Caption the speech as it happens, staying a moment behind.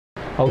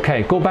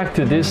Okay, go back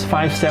to this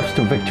 5 steps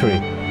to victory.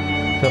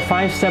 The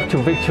 5 steps to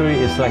victory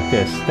is like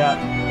this, that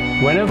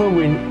whenever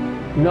we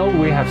know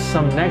we have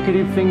some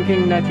negative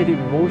thinking, negative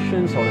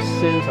emotions or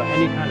sins or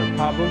any kind of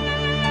problem,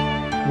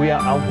 we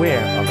are aware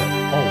of it.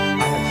 Oh,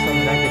 I have some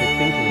negative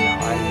thinking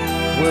now. I'm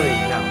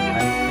worried now.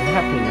 I'm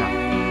unhappy now.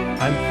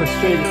 I'm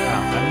frustrated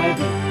now. I might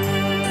be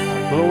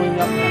blowing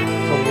up now.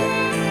 So we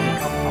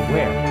become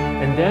aware.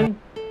 And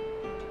then,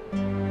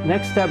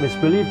 next step is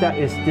believe that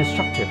it's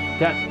destructive,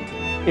 that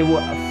it will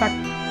affect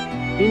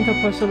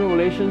interpersonal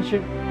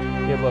relationship,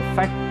 it will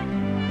affect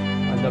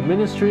the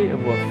ministry, it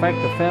will affect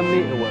the family,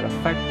 it will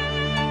affect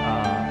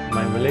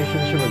my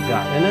relationship with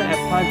God. And then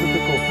apply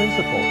biblical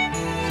principle.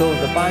 So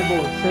the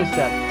Bible says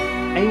that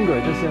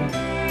anger doesn't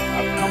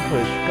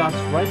accomplish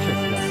God's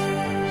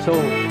righteousness. So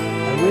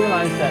I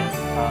realized that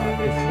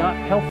it's not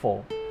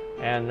helpful,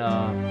 and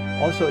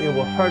also it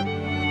will hurt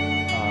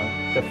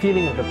the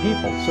feeling of the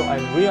people. So I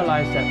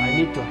realized that I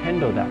need to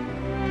handle that.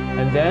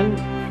 And then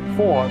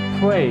 4,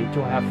 pray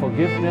to have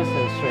forgiveness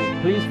and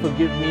strength. Please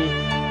forgive me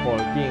for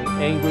being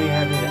angry,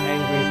 having an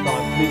angry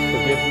thought. Please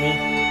forgive me.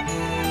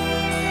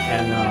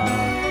 And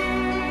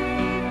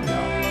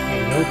I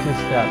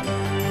noticed that,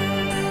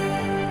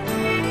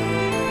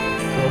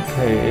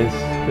 okay,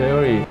 it's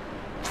very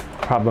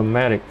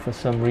problematic for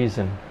some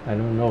reason. I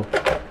don't know.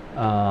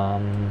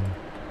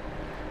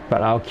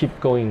 But I'll keep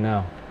going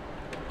now.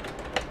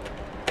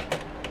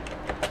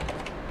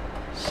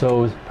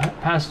 So,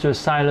 Pastor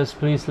Silas,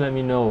 please let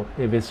me know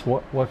if it's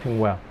working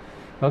well.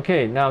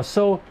 Okay, now,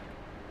 so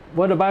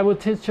what the Bible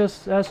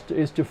teaches us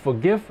is to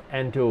forgive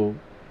and to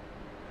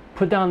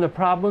put down the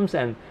problems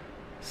and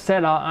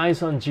set our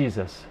eyes on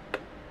Jesus.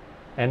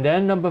 And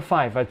then number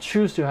 5, I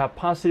choose to have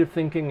positive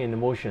thinking and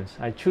emotions.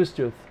 I choose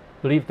to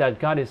believe that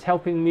God is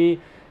helping me,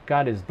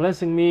 God is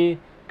blessing me,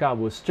 God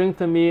will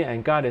strengthen me,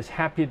 and God is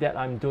happy that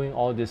I'm doing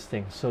all these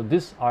things. So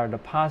these are the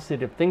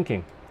positive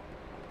thinking.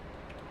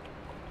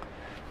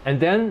 And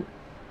then,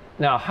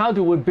 now how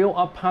do we build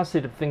up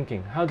positive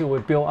thinking? How do we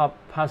build up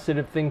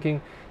positive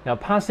thinking? Now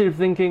positive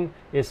thinking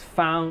is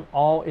found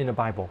all in the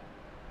Bible.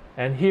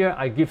 And here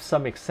I give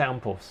some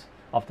examples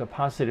of the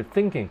positive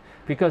thinking,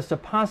 because the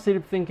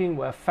positive thinking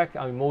will affect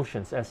our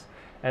emotions.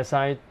 As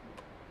I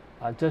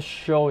just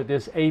showed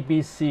this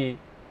ABC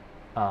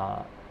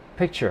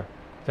picture,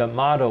 the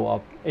model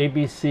of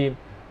ABC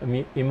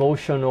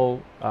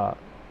emotional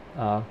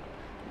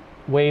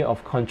way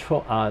of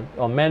control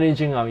or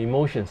managing our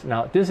emotions.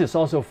 Now this is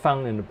also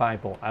found in the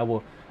Bible.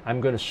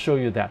 I'm going to show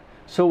you that.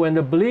 So when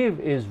the belief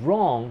is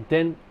wrong,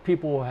 then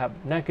people will have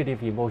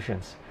negative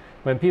emotions.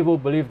 When people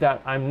believe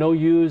that I'm no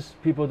use,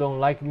 people don't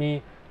like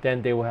me,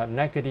 then they will have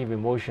negative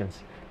emotions.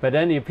 But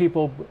then if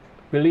people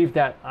believe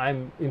that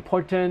I'm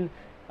important,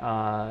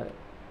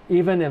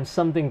 even if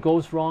something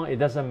goes wrong, it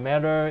doesn't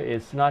matter,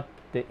 it's not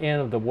the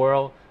end of the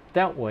world,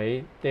 that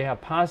way they have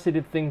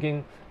positive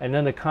thinking, and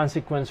then the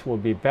consequence will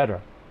be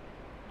better.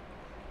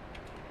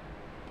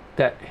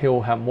 That he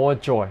will have more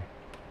joy.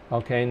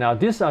 Okay, now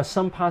these are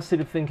some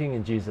positive thinking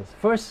in Jesus.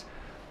 First,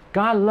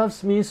 God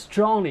loves me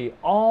strongly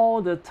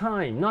all the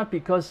time, not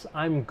because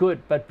I'm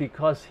good, but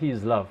because He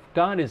is love.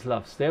 God is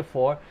love.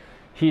 Therefore,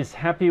 He is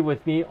happy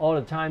with me all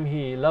the time.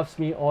 He loves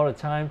me all the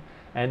time.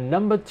 And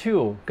number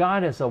 2,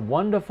 God has a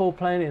wonderful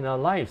plan in our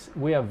lives.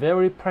 We are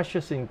very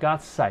precious in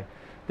God's sight.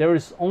 There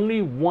is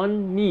only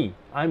one me.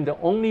 I'm the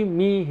only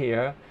me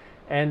here.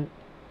 And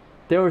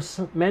there are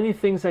many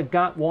things that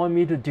God wants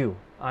me to do.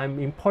 I'm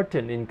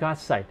important in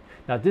God's sight.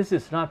 Now this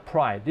is not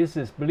pride. This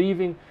is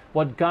believing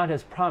what God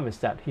has promised,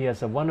 that He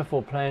has a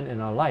wonderful plan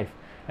in our life.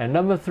 And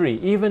number 3,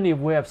 even if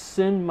we have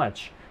sinned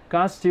much,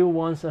 God still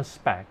wants us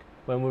back.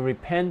 When we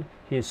repent,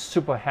 He is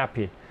super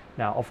happy.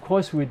 Now of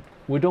course we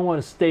don't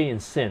want to stay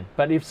in sin.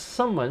 But if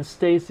someone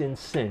stays in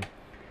sin,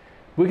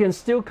 we can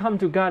still come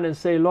to God and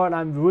say, Lord,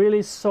 I'm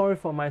really sorry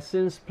for my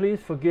sins. Please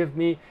forgive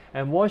me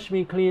and wash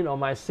me clean of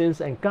my sins.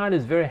 And God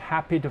is very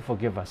happy to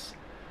forgive us.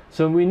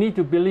 So we need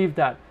to believe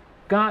that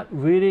God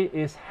really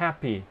is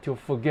happy to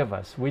forgive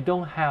us. We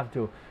don't have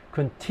to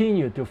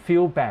continue to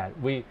feel bad.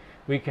 We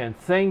can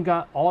thank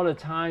God all the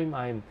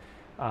time.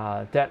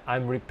 That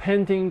I'm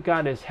repenting.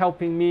 God is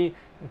helping me.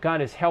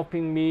 God is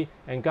helping me,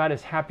 and God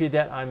is happy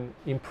that I'm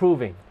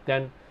improving.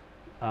 Then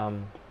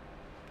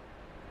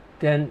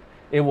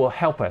it will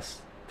help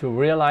us to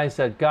realize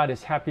that God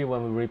is happy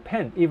when we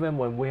repent, even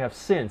when we have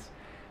sins.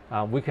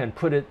 We can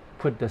put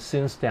the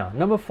sins down.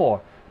 Number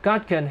 4.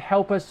 God can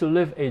help us to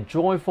live a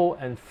joyful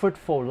and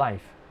fruitful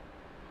life.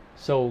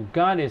 So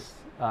God is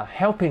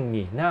helping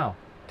me now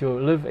to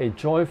live a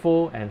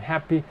joyful and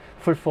happy,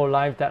 fruitful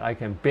life, that I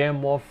can bear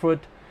more fruit.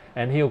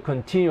 And He will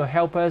continue to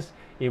help us.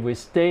 If we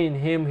stay in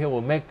Him, He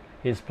will make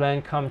His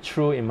plan come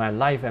true in my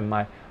life. And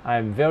I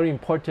am very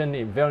important,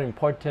 very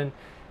important.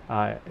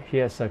 He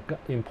has an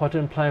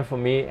important plan for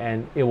me,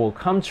 and it will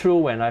come true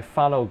when I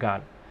follow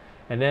God.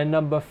 And then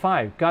number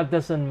 5, God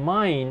doesn't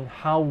mind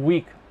how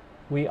weak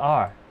we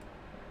are.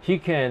 He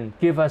can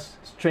give us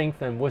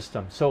strength and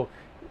wisdom. So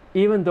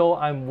even though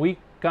I'm weak,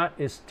 God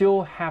is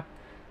still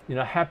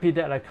happy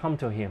that I come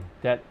to Him,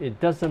 that it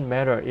doesn't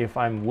matter if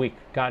I'm weak,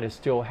 God is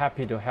still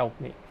happy to help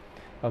me.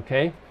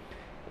 Okay?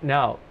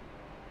 Now,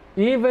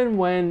 even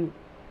when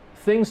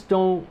things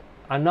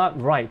are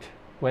not right,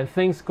 when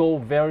things go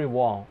very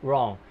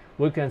wrong,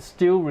 we can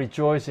still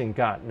rejoice in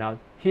God. Now,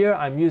 here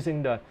I'm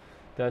using the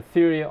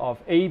theory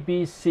of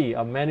ABC,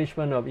 of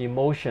management of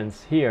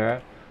emotions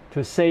here,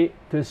 to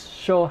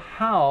show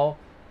how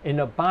in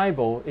the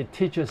Bible it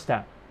teaches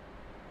that.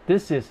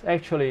 This is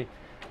actually,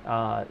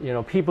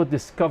 people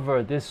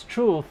discover this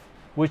truth,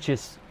 which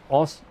is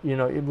also,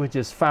 which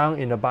is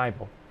found in the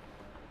Bible.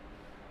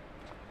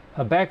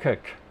 Habakkuk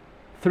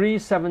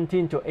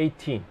 3:17 to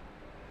 18.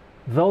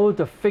 Though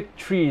the fig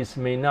trees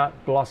may not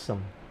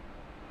blossom,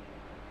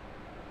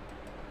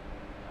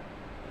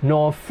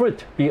 nor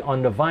fruit be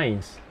on the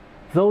vines,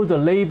 though the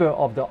labor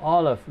of the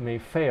olive may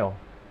fail,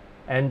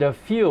 and the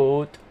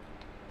field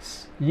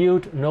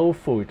yield no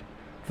food,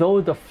 though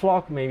the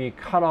flock may be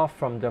cut off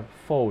from the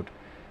fold,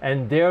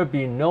 and there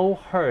be no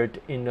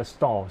herd in the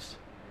stalls,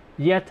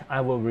 yet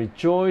I will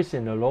rejoice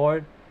in the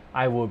Lord,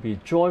 I will be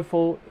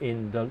joyful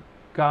in the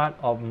God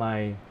of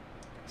my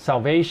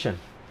salvation.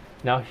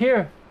 Now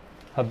here,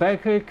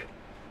 Habakkuk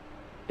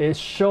is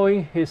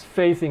showing his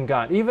faith in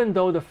God. Even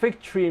though the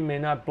fig tree may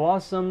not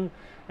blossom,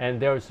 and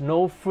there is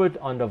no fruit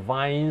on the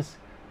vines,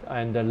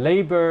 and the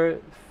labor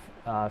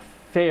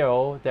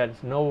fail,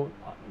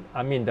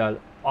 the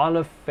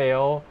olive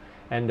fail,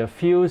 and the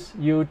fields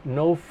yield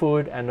no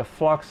food, and the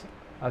flocks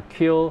are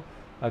killed,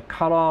 are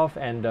cut off,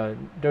 and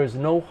there is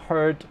no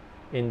herd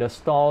in the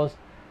stalls.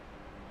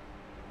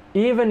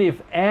 Even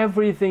if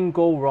everything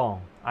go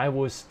wrong, I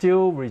will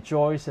still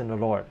rejoice in the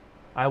Lord.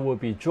 I will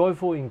be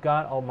joyful in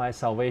God of my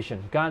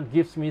salvation. God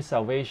gives me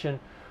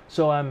salvation,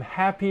 so I'm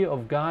happy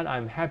of God.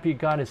 I'm happy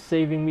God is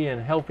saving me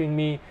and helping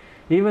me.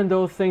 Even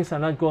though things are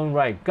not going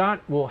right, God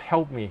will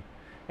help me.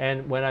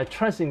 And when I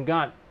trust in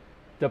God,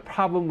 the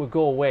problem will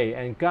go away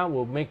and God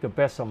will make the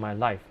best of my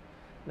life.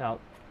 Now,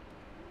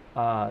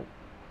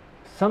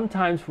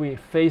 sometimes we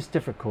face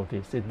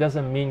difficulties. It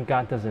doesn't mean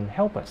God doesn't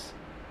help us.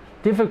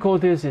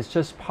 Difficulties is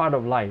just part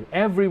of life.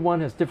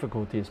 Everyone has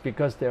difficulties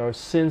because there are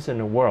sins in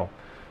the world.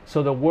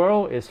 So the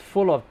world is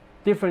full of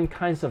different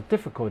kinds of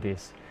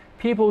difficulties.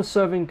 People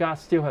serving God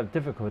still have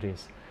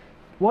difficulties.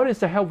 What is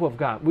the help of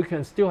God? We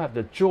can still have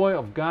the joy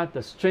of God,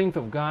 the strength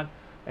of God,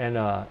 and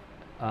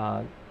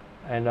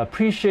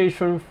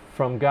appreciation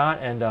from God,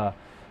 and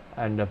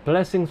the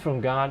blessings from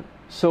God.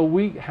 So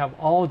we have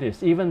all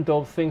this, even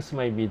though things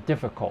may be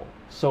difficult.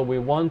 So we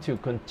want to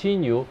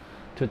continue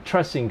to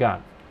trust in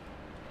God.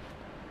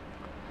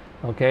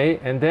 Okay,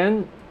 and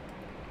then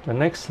the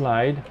next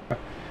slide.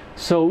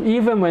 So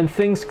even when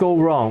things go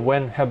wrong,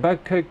 when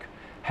Habakkuk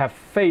have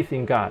faith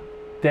in God,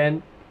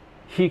 then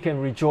he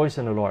can rejoice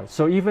in the Lord.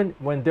 So even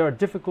when there are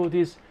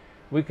difficulties,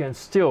 we can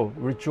still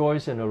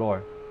rejoice in the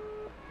Lord.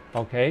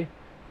 Okay,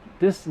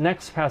 this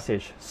next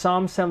passage,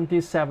 Psalm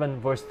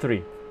 77 verse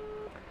 3.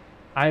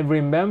 I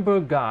remember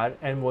God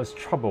and was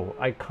troubled.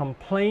 I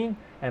complained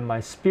and my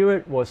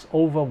spirit was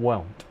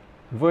overwhelmed.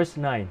 Verse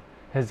 9.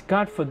 Has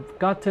God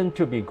forgotten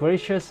to be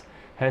gracious?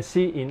 Has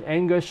he in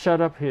anger shut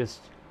up his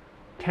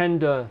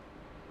tender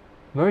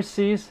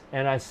mercies?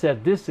 And I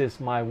said, this is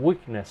my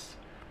weakness.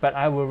 But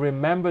I will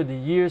remember the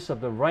years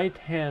of the right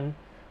hand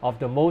of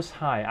the Most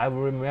High. I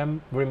will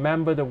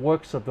remember the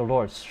works of the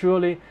Lord.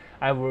 Surely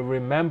I will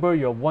remember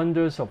your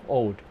wonders of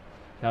old.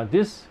 Now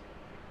this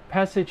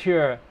passage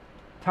here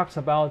talks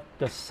about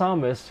the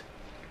psalmist.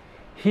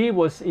 He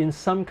was in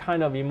some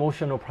kind of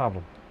emotional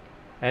problem,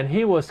 and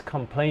he was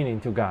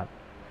complaining to God.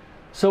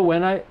 So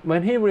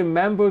when he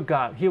remembered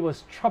God, he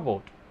was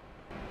troubled.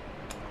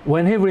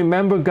 When he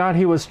remembered God,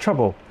 he was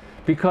troubled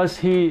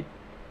because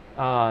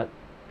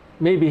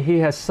maybe he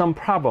has some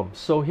problem,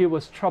 so he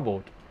was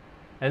troubled.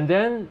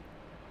 And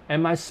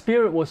my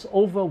spirit was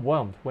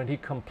overwhelmed when he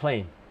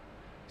complained.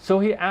 So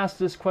he asked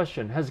this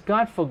question, has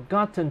God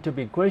forgotten to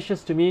be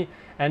gracious to me,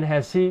 and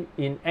has he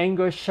in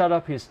anger shut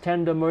up his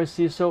tender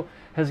mercy? So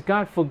has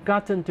God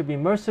forgotten to be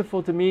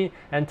merciful to me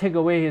and take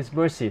away his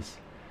mercies?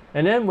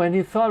 And then when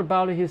he thought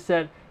about it, he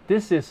said,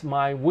 this is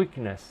my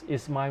weakness,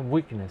 is my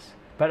weakness.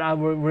 But I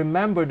will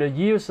remember the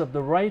years of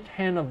the right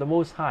hand of the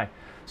Most High.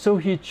 So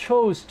he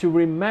chose to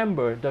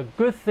remember the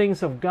good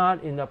things of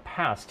God in the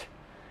past.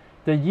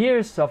 The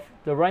years of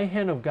the right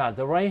hand of God.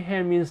 The right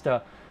hand means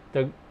the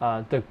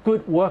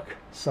good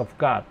works of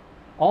God.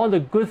 All the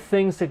good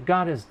things that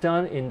God has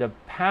done in the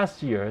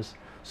past years.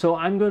 So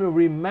I'm going to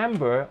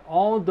remember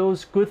all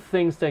those good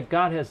things that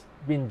God has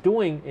been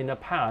doing in the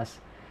past.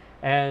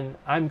 And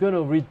I'm going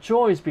to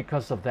rejoice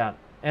because of that.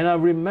 And I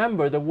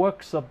remember the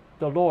works of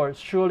the Lord.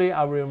 Surely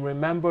I will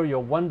remember your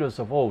wonders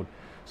of old.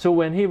 So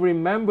when he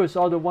remembers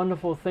all the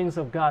wonderful things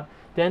of God,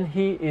 then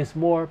he is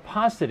more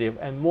positive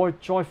and more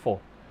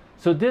joyful.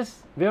 So this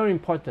is very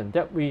important,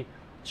 that we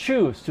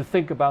choose to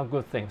think about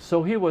good things.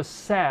 So he was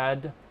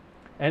sad,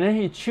 and then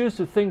he chose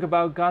to think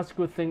about God's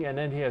good thing, and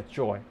then he had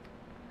joy.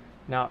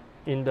 Now,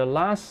 in the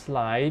last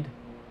slide,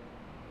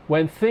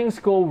 when things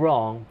go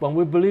wrong, when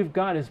we believe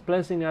God is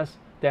blessing us,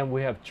 then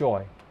we have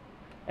joy.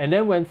 And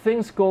then when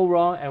things go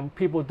wrong and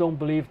people don't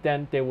believe,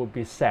 then they will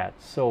be sad.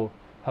 So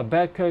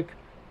Habakkuk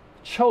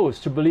chose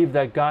to believe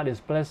that God is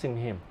blessing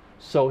him,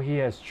 so he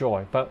has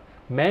joy. But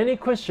many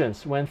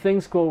Christians, when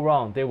things go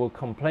wrong, they will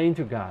complain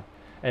to God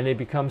and they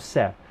become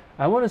sad.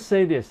 I want to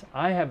say this,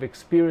 I have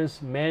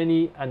experienced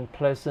many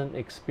unpleasant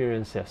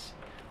experiences.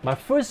 My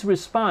first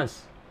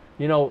response,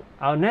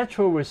 our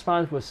natural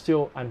response was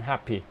still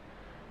unhappy.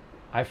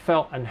 I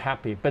felt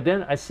unhappy. But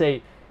then I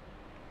say,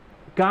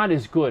 God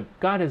is good.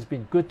 God has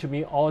been good to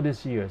me all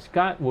these years.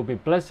 God will be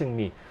blessing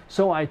me.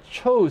 So I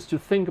chose to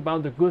think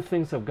about the good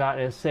things of God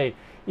and say,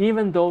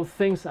 even though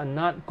things are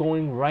not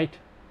going right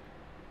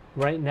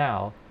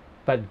now,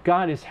 but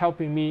God is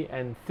helping me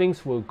and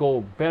things will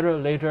go better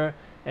later.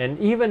 And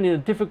even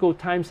in difficult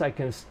times, I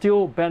can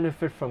still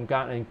benefit from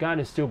God and God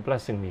is still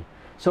blessing me.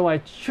 So I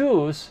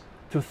choose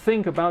to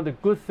think about the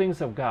good things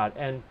of God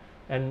and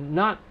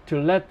not to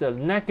let the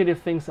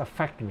negative things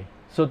affect me.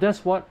 So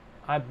that's what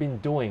I've been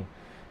doing.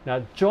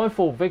 Now,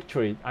 joyful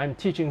victory, I'm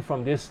teaching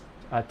from this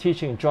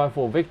teaching,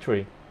 Joyful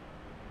Victory.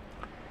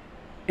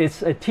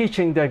 It's a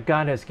teaching that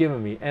God has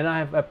given me, and I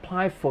have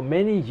applied for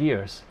many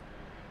years.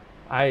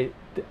 I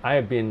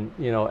have been,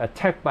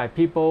 attacked by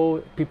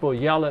people. People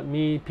yell at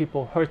me.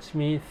 People hurt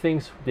me.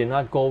 Things did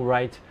not go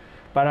right.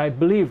 But I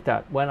believe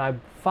that when I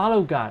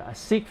follow God, I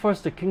seek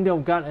first the kingdom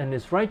of God and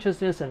His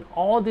righteousness, and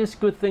all these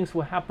good things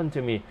will happen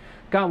to me.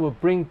 God will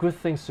bring good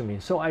things to me.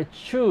 So I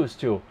choose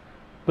to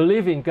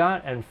believe in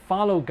God and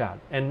follow God,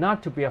 and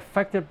not to be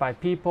affected by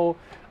people,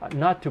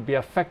 not to be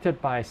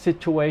affected by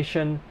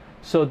situation.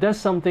 So that's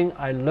something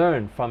I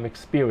learned from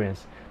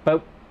experience.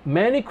 But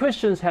many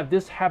Christians have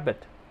this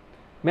habit.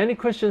 Many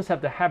Christians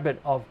have the habit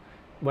of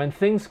when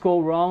things go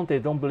wrong, they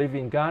don't believe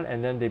in God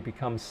and then they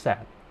become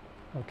sad.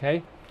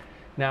 Okay?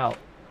 Now,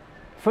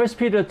 1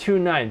 Peter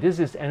 2:9, this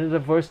is another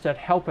verse that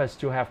helps us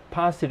to have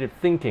positive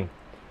thinking.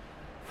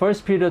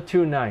 1 Peter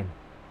 2:9,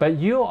 but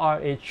you are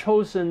a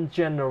chosen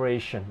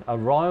generation, a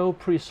royal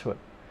priesthood,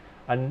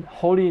 a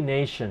holy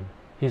nation,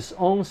 His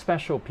own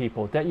special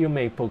people, that you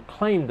may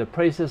proclaim the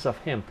praises of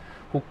Him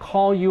who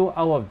called you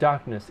out of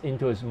darkness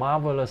into His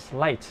marvelous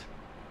light.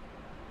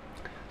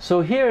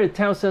 So here it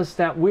tells us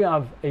that we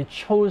are a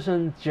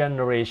chosen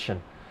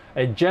generation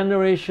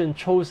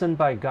chosen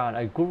by God,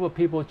 a group of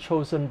people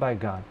chosen by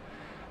God,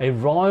 a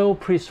royal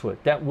priesthood,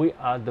 that we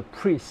are the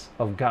priests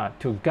of God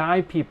to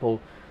guide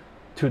people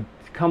to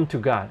come to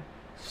God.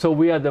 So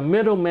we are the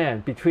middleman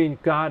between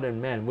God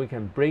and man. We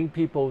can bring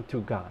people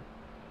to God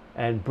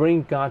and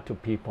bring God to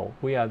people.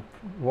 We are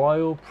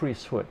royal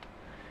priesthood.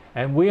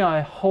 And we are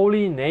a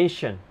holy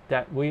nation,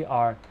 that we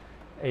are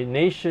a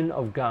nation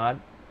of God,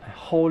 a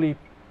holy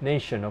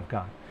nation of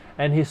God.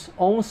 And His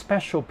own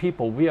special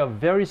people. We are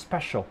very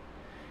special.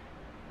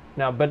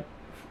 Now, but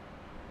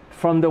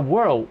from the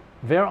world,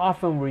 very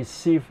often we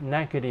receive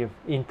negative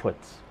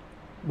inputs.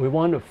 We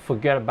want to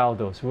forget about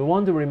those. We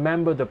want to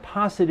remember the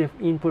positive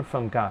input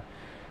from God,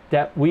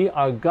 that we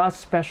are God's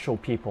special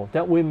people,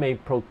 that we may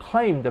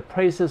proclaim the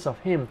praises of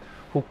Him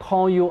who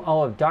called you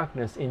out of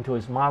darkness into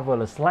His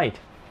marvelous light.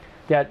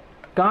 That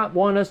God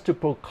wants us to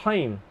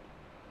proclaim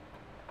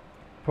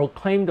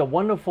the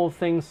wonderful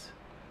things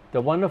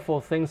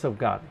of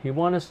God. He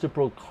wants us to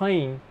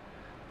proclaim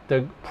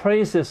the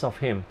praises of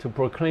Him, to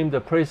proclaim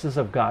the praises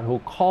of God who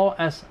called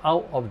us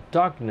out of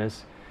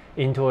darkness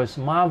into His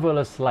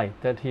marvelous light.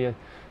 That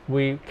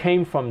we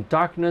came from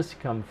darkness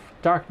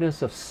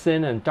of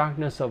sin and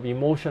darkness of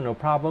emotional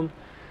problem,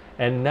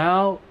 and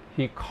now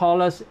He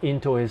called us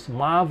into His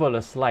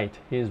marvelous light,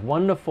 His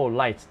wonderful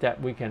light,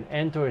 that we can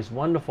enter His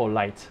wonderful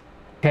light.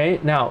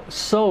 Okay, now,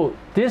 so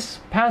this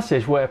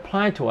passage will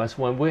apply to us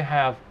when we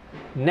have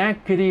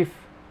negative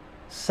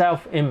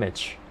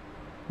self-image.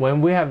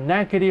 When we have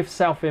negative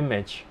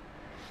self-image,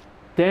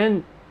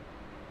 then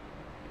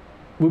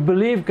we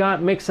believe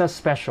God makes us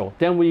special.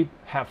 Then we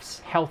have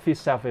healthy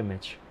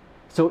self-image.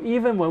 So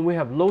even when we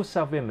have low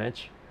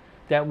self-image,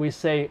 that we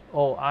say,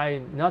 oh,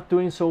 I'm not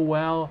doing so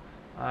well,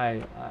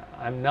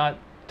 I'm not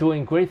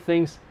doing great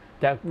things,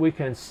 that we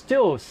can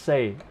still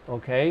say,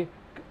 okay,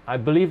 I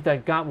believe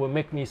that God will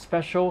make me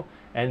special,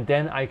 and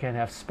then I can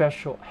have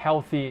special,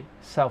 healthy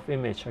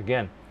self-image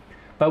again.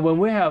 But when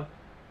we have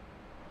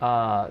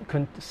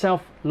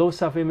low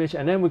self-image,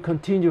 and then we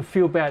continue to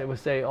feel bad, we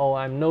say, oh,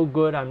 I'm no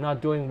good, I'm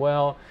not doing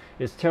well,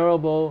 it's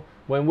terrible.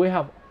 When we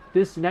have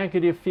this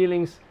negative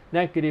feeling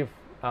that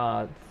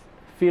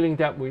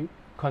we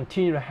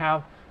continue to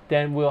have,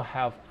 then we'll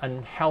have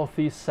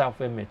unhealthy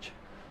self-image.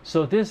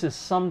 So this is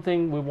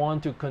something we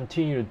want to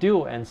continue to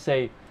do and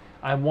say,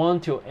 I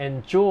want to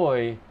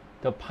enjoy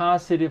the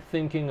positive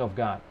thinking of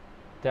God.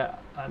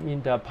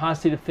 The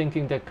positive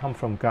thinking that comes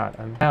from God.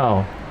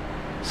 Now,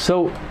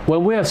 so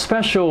when we have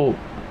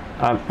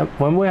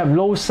when we have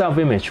low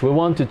self-image, we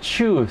want to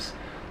choose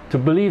to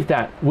believe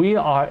that we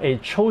are a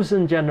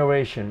chosen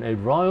generation, a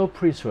royal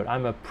priesthood.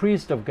 I'm a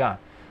priest of God.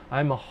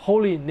 I'm a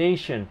holy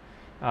nation.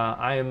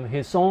 I am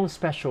His own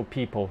special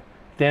people.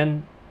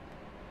 Then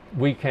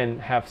we can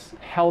have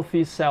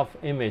healthy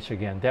self-image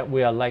again, that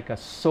we are like a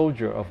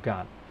soldier of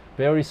God.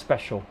 Very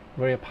special,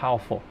 very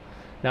powerful.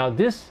 Now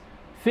this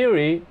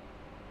theory,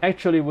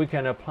 actually we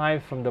can apply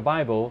from the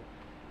Bible.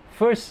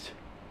 First,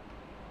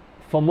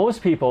 for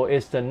most people,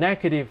 it's the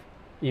negative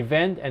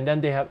event, and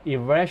then they have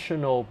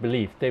irrational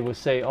belief. They will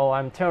say, oh,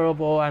 I'm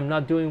terrible, I'm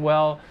not doing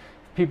well,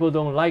 people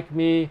don't like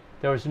me,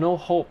 there is no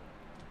hope.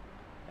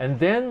 And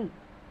then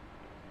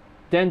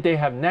they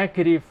have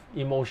negative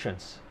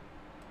emotions.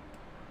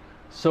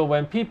 So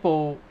when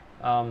people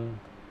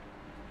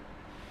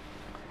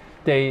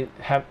they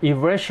have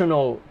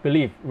irrational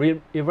belief.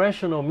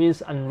 Irrational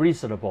means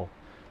unreasonable.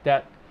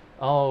 That,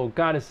 oh,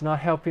 God is not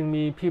helping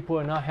me, people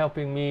are not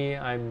helping me,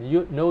 I'm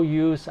no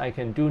use, I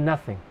can do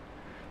nothing.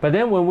 But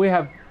then when we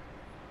have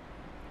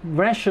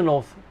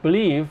rational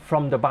belief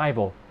from the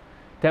Bible,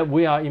 that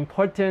we are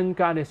important,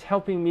 God is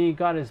helping me,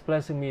 God is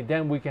blessing me,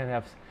 then we can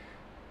have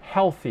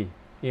healthy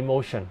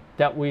emotion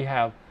that we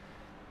have.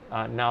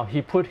 Now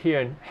he put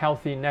here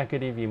healthy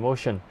negative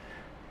emotion.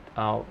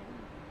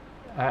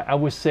 I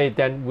would say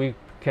that we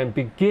can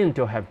begin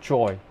to have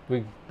joy,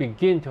 we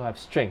begin to have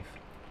strength.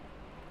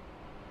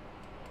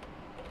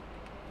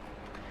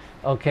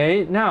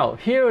 Okay, now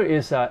here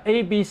is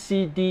A, B,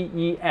 C, D,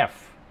 E,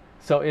 F.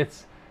 So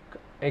it's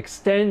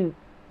extension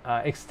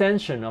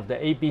of the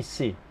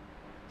ABC.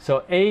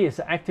 So A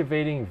is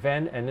activating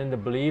event, and then the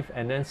belief,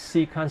 and then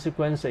C,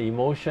 consequence, the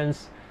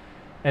emotions,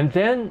 and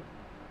then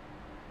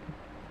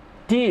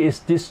D is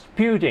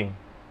disputing,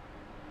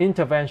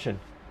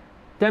 intervention.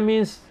 That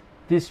means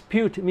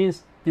dispute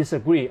means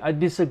disagree. I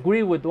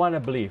disagree with what I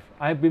believe.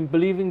 I've been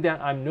believing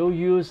that I'm no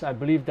use. I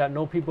believe that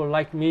no people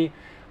like me.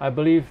 I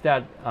believe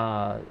that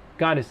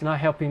God is not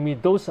helping me.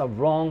 Those are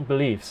wrong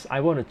beliefs. I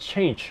want to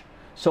change.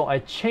 So I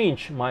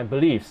change my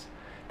beliefs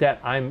that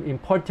I'm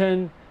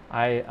important,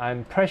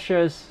 I'm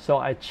precious, so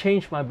I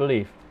change my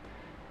belief.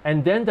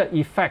 And then the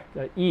effect,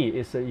 E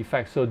is the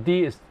effect. So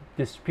D is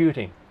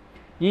disputing.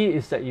 E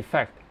is the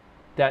effect,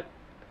 that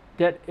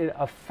it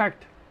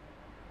affects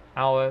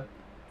our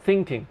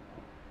thinking,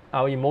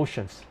 our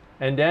emotions.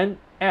 And then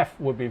F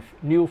would be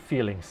new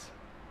feelings.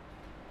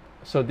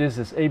 So this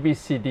is A, B,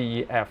 C, D,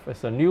 E, F.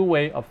 It's a new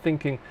way of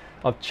thinking,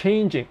 of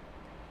changing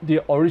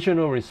the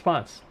original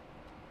response.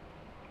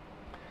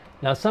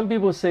 Now some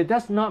people say,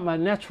 that's not my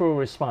natural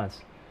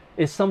response.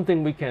 It's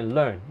something we can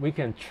learn. We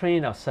can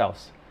train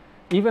ourselves.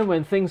 Even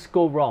when things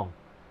go wrong,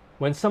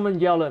 when someone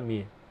yells at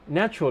me,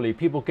 naturally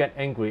people get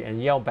angry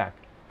and yell back.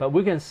 But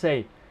we can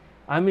say,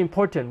 I'm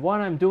important.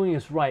 What I'm doing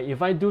is right.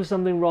 If I do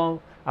something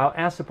wrong, I'll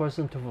ask the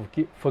person to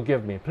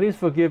forgive me. Please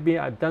forgive me.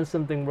 I've done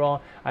something wrong.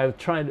 I'll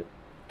try to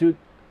do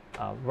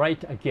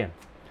right again.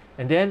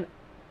 And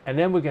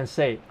then we can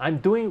say, I'm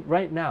doing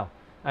right now.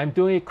 I'm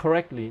doing it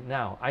correctly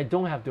now. I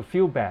don't have to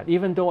feel bad.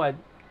 Even though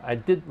I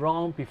did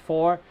wrong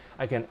before,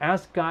 I can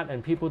ask God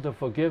and people to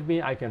forgive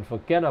me. I can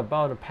forget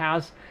about the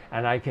past,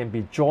 and I can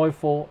be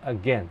joyful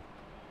again.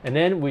 And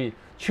then we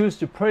choose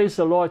to praise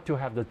the Lord, to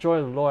have the joy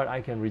of the Lord.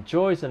 I can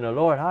rejoice in the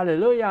Lord.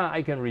 Hallelujah.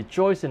 I can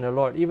rejoice in the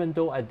Lord even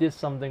though I did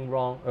something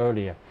wrong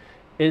earlier.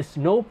 It's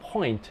no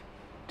point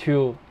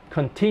to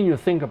continue to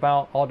think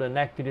about all the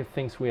negative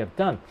things we have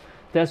done.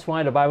 That's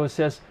why the Bible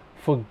says,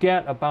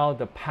 forget about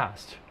the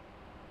past.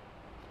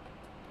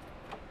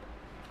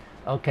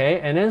 Okay,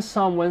 and then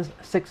Psalm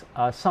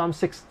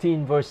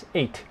 16 verse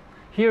 8.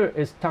 Here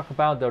is talk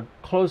about the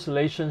close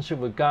relationship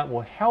with God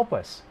will help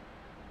us,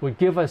 will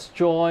give us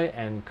joy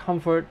and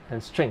comfort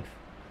and strength.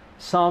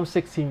 Psalm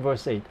 16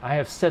 verse 8. I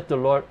have set the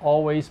Lord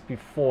always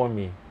before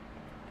me.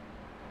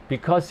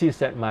 Because he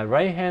is at my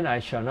right hand, I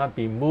shall not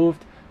be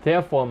moved.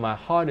 Therefore my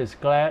heart is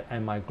glad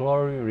and my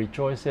glory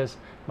rejoices.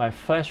 My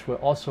flesh will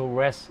also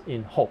rest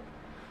in hope.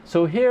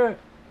 So here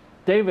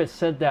David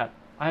said that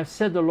I have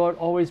set the Lord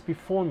always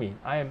before me.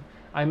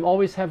 I'm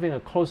always having a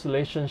close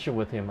relationship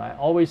with him. I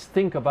always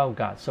think about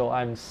God. So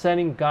I'm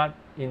setting God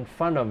in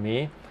front of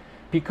me.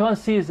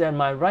 Because he is at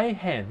my right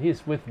hand, he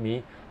is with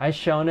me, I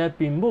shall not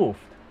be moved.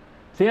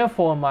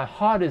 Therefore my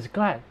heart is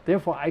glad.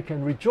 Therefore I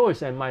can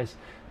rejoice, and my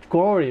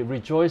glory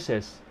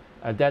rejoices.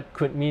 That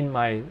could mean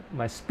my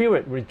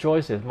spirit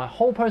rejoices. My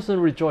whole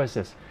person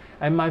rejoices.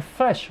 And my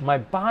flesh, my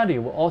body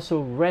will also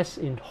rest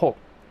in hope.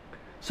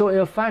 So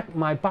in fact,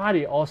 my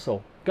body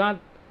also. God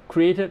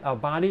created our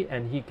body,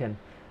 and he can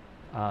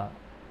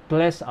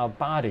bless our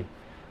body.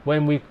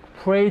 When we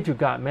pray to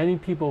God, many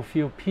people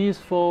feel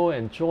peaceful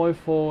and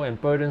joyful, and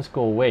burdens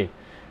go away.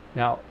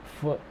 Now,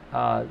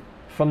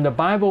 from the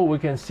Bible, we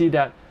can see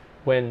that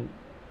when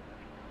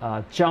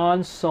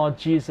John saw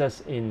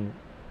Jesus in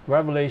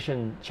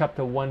Revelation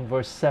chapter 1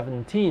 verse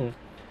 17,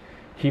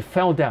 he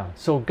fell down.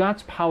 So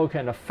God's power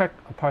can affect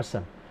a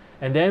person.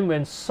 And then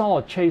when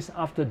Saul chased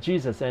after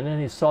Jesus, and then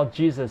he saw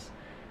Jesus,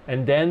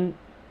 and then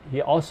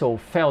he also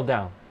fell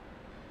down.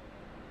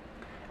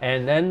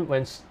 And then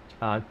when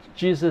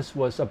Jesus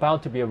was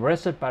about to be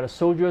arrested by the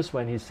soldiers,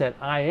 when he said,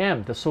 I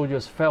am, the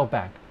soldiers fell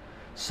back.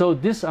 So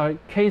these are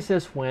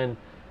cases when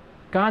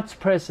God's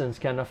presence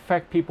can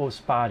affect people's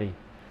body.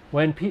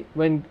 When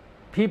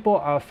people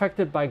are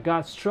affected by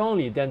God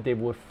strongly, then they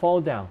would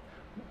fall down.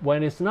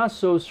 When it's not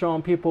so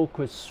strong, people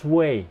could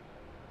sway,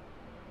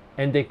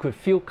 and they could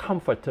feel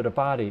comfort to the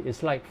body.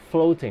 It's like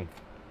floating.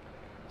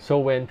 So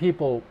when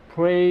people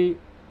pray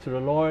to the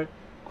Lord,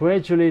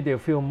 gradually they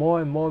feel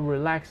more and more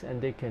relaxed,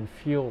 and they can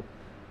feel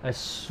a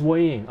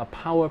swaying, a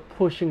power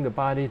pushing the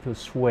body to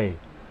sway.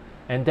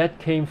 And that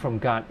came from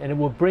God, and it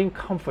will bring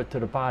comfort to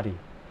the body.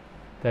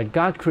 That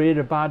God created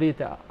a body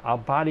that our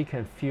body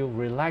can feel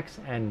relaxed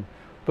and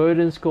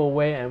burdens go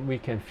away, and we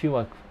can feel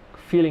a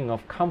feeling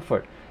of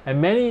comfort.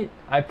 And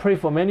I pray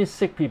for many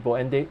sick people,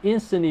 and they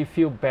instantly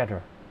feel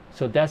better.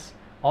 So that's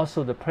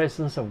also the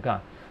presence of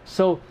God.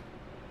 So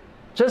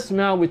just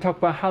now we talked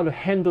about how to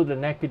handle the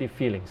negative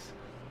feelings,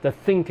 the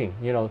thinking.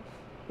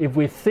 If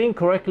we think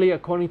correctly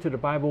according to the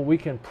Bible, we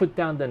can put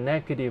down the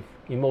negative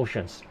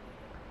emotions.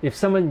 If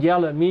someone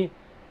yells at me,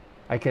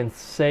 I can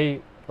say,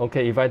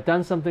 okay, if I've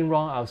done something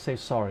wrong, I'll say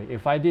sorry.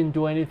 If I didn't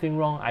do anything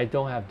wrong, I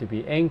don't have to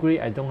be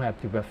angry. I don't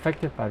have to be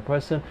affected by the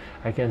person.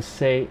 I can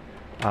say,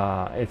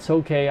 it's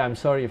okay, I'm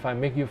sorry if I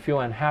make you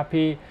feel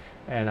unhappy,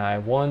 and I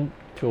want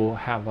to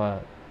have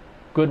a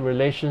good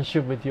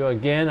relationship with you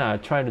again. I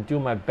try to do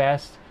my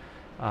best.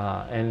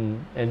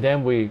 And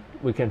then we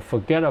can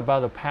forget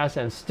about the past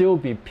and still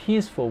be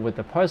peaceful with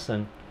the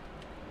person.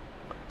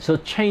 So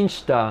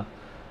change the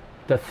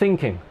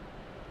thinking.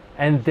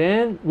 And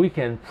then we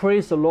can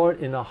praise the Lord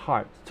in our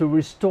heart to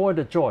restore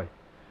the joy.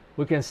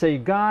 We can say,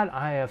 God,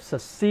 I have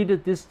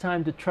succeeded this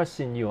time to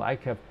trust in you. I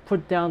can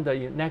put down the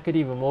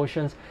negative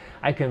emotions.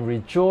 I can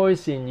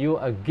rejoice in you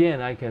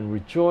again. I can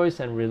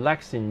rejoice and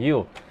relax in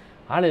you.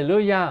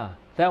 Hallelujah.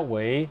 That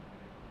way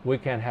we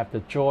can have the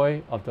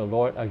joy of the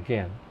Lord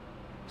again.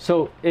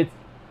 So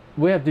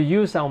we have to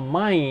use our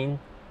mind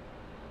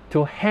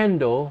to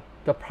handle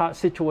the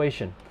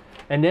situation.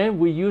 And then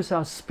we use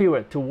our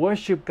spirit to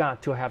worship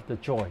God to have the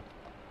joy.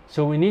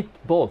 So we need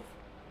both.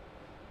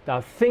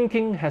 Our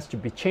thinking has to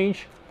be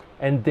changed,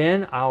 and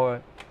then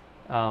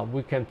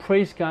we can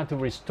praise God to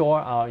restore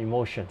our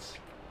emotions.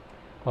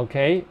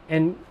 Okay?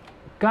 And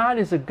God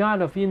is a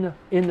God of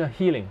inner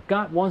healing.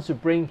 God wants to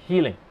bring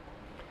healing.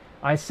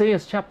 Isaiah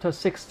chapter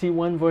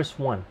 61 verse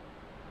 1.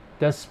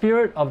 The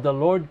Spirit of the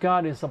Lord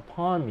God is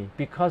upon me,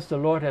 because the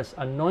Lord has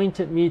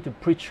anointed me to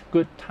preach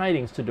good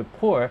tidings to the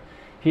poor.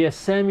 He has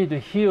sent me to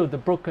heal the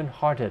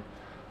brokenhearted,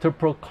 to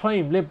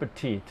proclaim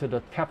liberty to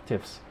the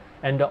captives,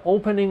 and the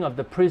opening of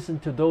the prison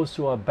to those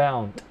who are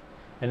bound.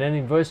 And then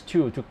in verse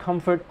 2, to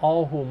comfort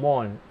all who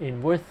mourn.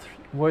 In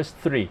verse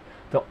 3,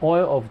 the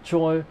oil of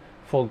joy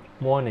for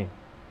mourning.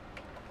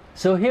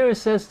 So here it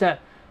says that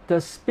the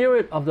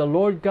Spirit of the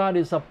Lord God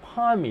is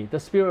upon me. The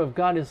Spirit of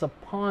God is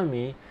upon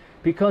me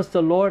because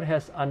the Lord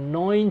has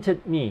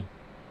anointed me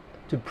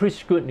to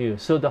preach good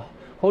news. So the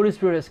Holy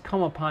Spirit has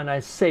come upon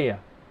Isaiah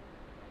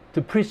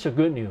to preach the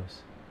good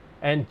news.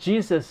 And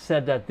Jesus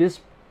said that this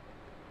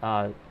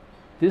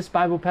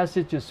Bible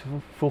passage is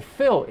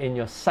fulfilled in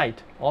your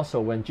sight also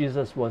when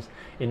Jesus was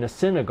in the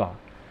synagogue.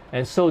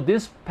 And so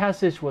this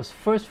passage was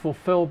first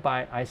fulfilled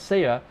by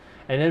Isaiah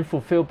and then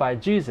fulfilled by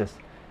Jesus.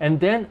 And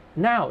then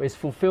now it's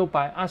fulfilled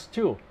by us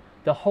too.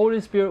 The Holy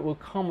Spirit will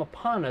come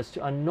upon us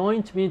to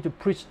anoint me to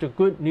preach the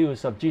good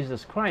news of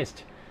Jesus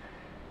Christ,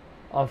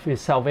 of His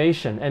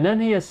salvation. And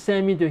then He has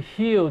sent me to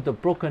heal the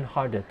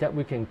brokenhearted, that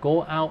we can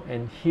go out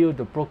and heal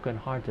the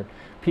brokenhearted,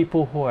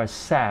 people who are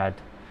sad,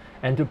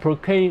 and to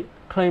proclaim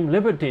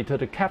liberty to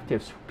the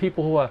captives,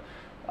 people who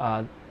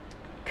are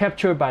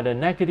captured by the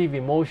negative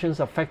emotions,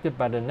 affected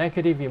by the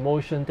negative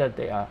emotion that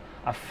they are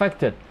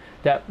affected,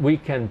 that we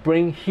can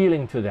bring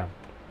healing to them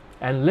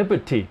and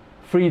liberty,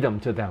 freedom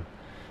to them,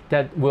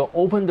 that will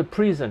open the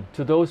prison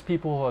to those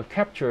people who are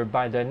captured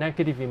by the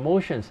negative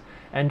emotions,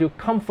 and to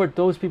comfort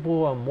those people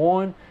who are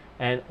mourn,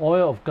 and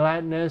oil of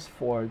gladness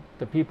for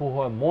the people who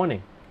are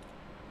mourning.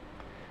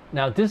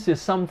 Now this is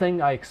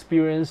something I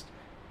experienced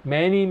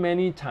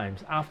many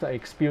times after I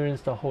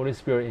experienced the Holy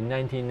Spirit in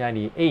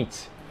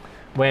 1998,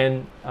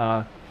 when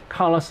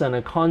Carlos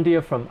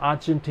Anacondia from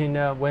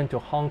Argentina went to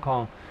Hong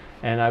Kong,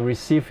 and I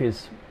received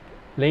his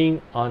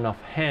laying on of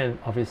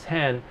his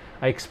hand.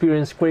 I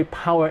experienced great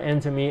power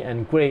enter me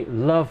and great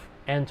love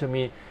enter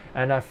me,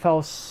 and I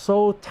felt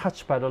so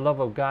touched by the love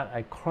of God.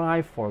 I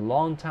cried for a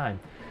long time,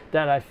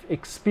 that I've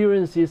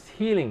experienced this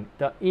healing,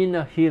 the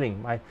inner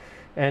healing.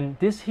 And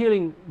this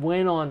healing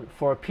went on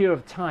for a period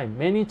of time.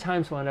 Many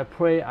times when I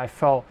pray, I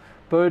felt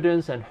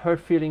burdens and hurt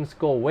feelings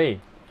go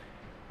away.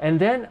 And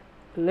then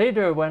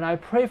later when I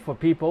pray for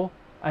people,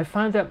 I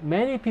found that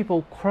many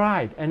people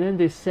cried, and then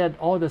they said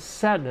all the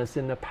sadness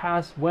in the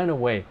past went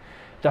away.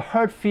 The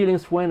hurt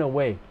feelings went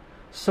away.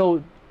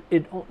 So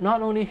it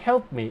not only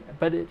helped me,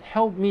 but it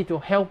helped me to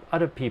help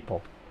other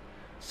people.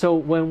 So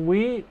when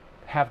we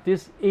have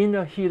this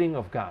inner healing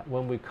of God,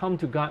 when we come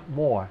to God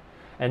more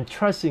and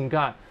trust in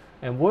God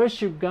and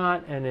worship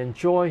God and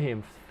enjoy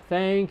Him.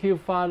 Thank you,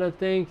 Father.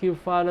 Thank you,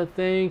 Father.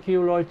 Thank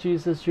you, Lord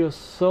Jesus. You're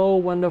so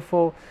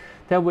wonderful.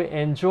 That we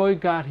enjoy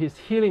God, His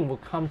healing will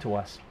come to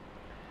us.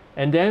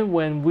 And then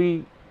when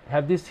we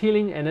have this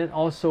healing, and then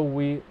also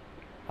we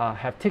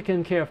have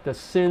taken care of the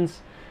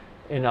sins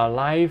in our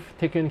life,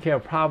 taken care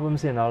of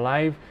problems in our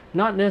life,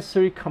 not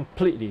necessarily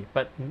completely,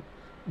 but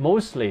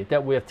mostly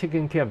that we have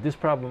taken care of this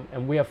problem,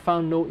 and we have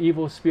found no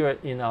evil spirit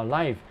in our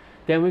life,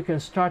 then we can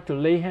start to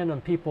lay hands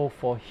on people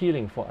for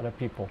healing for other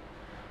people.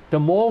 The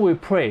more we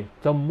pray,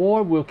 the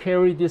more we'll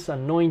carry this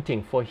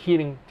anointing for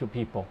healing to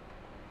people.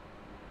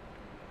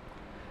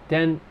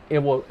 Then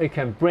it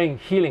can bring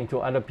healing to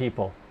other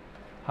people.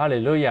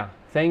 Hallelujah.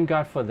 Thank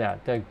God for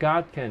that. That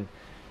God can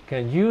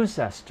use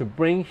us to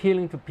bring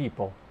healing to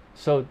people.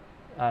 So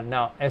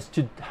now, as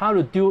to how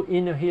to do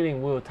inner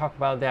healing, we will talk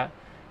about that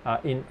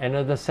in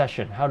another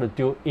session. How to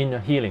do inner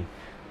healing.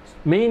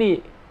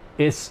 Mainly,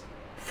 is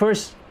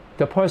first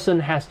the person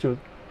has to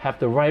have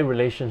the right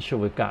relationship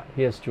with God.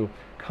 He has to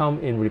come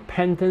in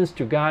repentance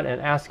to God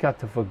and ask God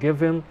to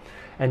forgive him,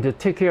 and to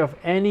take care of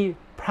any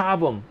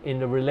problem in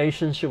the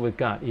relationship with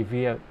God. If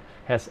he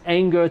has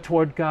anger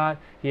toward God,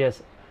 he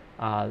has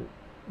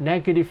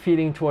negative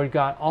feeling toward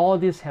God, all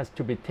this has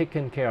to be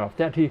taken care of.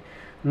 That he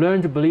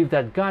learn to believe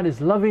that God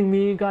is loving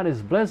me, God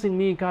is blessing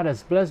me, God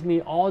has blessed me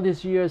all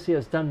these years, he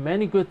has done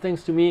many good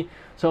things to me.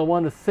 So I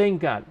want to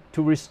thank God,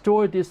 to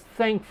restore this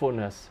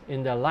thankfulness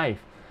in their life,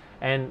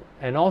 and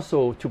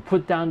also to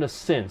put down the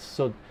sins.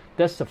 So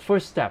that's the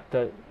first step,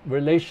 the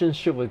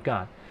relationship with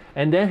God.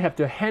 And then have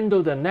to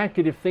handle the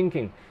negative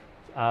thinking.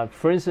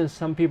 For instance,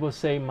 some people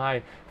say,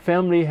 my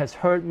family has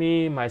hurt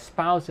me, my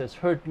spouse has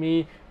hurt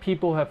me,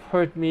 people have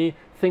hurt me,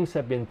 things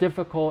have been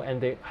difficult, and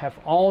they have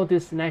all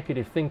this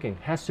negative thinking.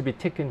 Has to be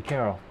taken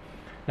care of.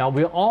 Now,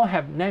 we all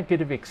have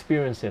negative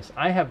experiences.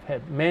 I have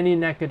had many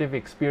negative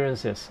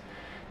experiences,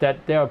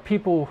 that there are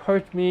people who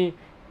hurt me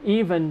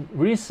even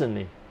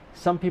recently.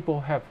 Some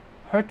people have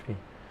hurt me.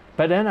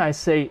 But then I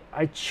say,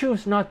 I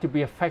choose not to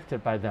be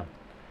affected by them.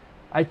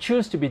 I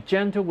choose to be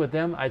gentle with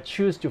them. I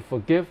choose to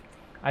forgive.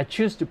 I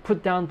choose to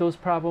put down those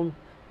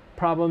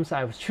problems.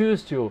 I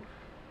choose to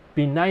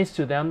be nice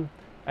to them.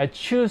 I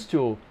choose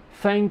to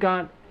thank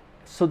God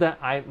so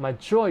that my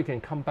joy can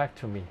come back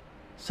to me.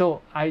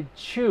 So I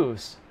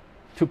choose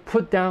to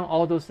put down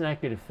all those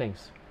negative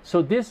things.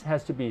 So this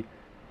has to be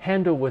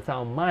handled with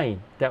our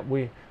mind, that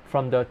we,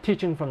 from the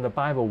teaching from the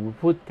Bible,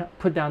 we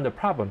put down the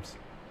problems.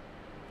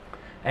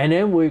 And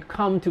then we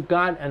come to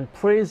God and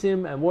praise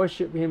Him and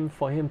worship Him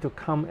for Him to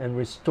come and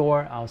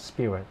restore our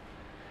spirit.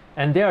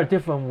 And there are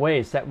different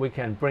ways that we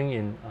can bring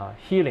in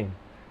healing,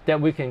 that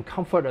we can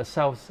comfort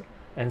ourselves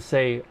and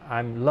say,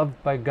 I'm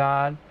loved by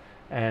God,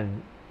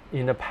 and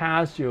in the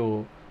past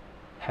you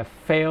have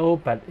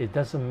failed, but it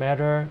doesn't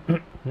matter.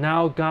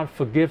 Now God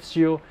forgives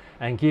you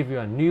and gives you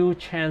a new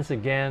chance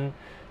again,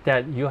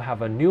 that you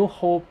have a new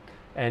hope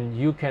and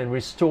you can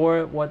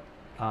restore what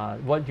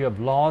you have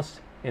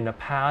lost in the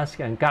past,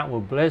 and God will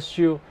bless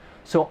you.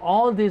 So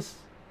all this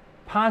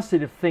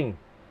positive thing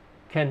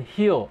can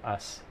heal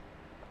us.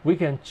 We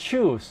can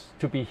choose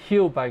to be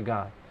healed by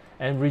God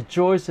and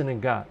rejoice in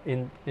God,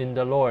 in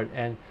the Lord,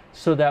 and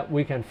so that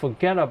we can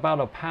forget about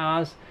the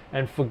past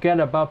and forget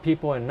about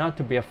people, and not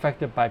to be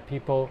affected by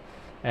people,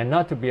 and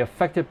not to be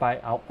affected by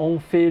our own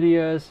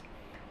failures,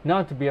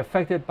 not to be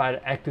affected by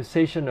the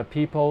accusation of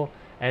people,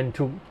 and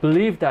to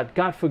believe that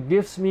God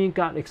forgives me,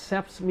 God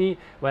accepts me.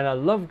 When I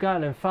love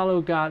God and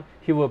follow God,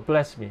 He will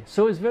bless me.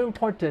 So it's very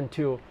important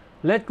to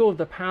let go of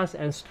the past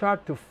and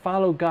start to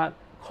follow God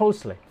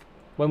closely.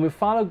 When we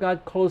follow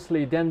God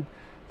closely, then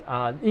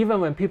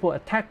even when people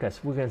attack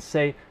us, we can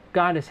say,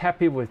 God is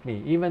happy with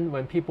me. Even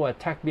when people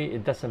attack me,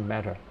 it doesn't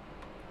matter.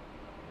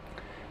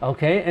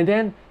 Okay, and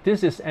then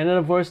this is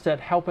another verse that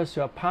helps us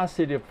to have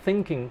positive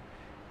thinking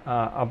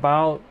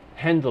about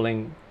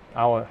handling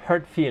our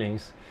hurt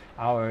feelings,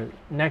 our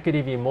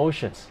negative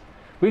emotions.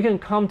 We can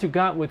come to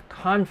God with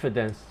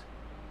confidence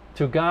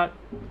to God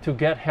to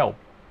get help.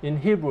 In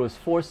Hebrews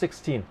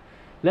 4:16,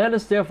 let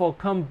us therefore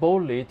come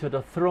boldly to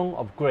the throne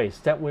of grace,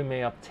 that we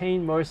may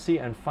obtain mercy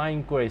and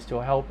find grace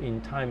to help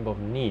in time of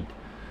need.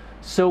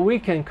 So we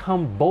can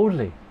come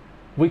boldly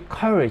with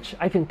courage.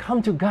 I can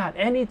come to God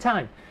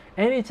anytime.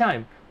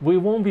 Anytime. We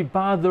won't be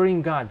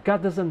bothering God.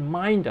 God doesn't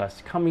mind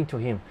us coming to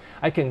Him.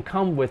 I can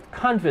come with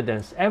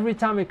confidence. Every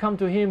time I come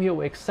to Him, He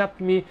will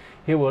accept me.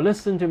 He will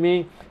listen to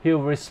me. He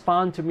will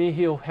respond to me.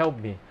 He will help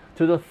me.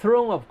 To the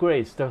throne of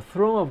grace. The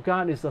throne of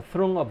God is the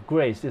throne of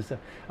grace. It's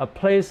a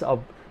place of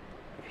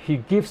He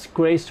gives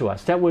grace to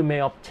us, that we may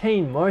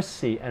obtain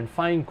mercy and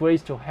find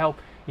grace to help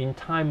in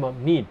time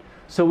of need.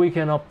 So we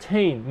can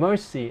obtain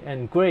mercy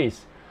and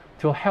grace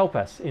to help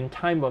us in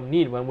time of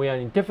need. When we are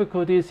in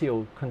difficulties, He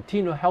will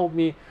continue to help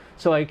me,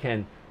 so I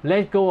can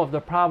let go of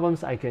the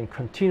problems. I can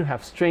continue to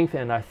have strength,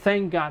 and I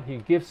thank God He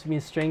gives me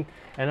strength,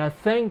 and I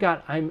thank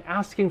God I'm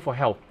asking for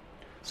help.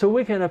 So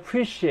we can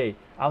appreciate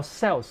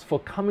ourselves for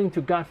coming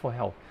to God for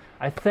help.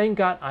 I thank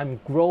God I'm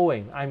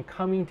growing. I'm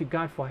coming to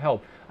God for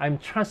help. I'm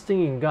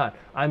trusting in God.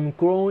 I'm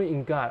growing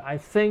in God. I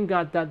thank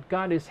God that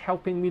God is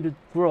helping me to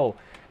grow.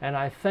 And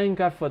I thank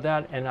God for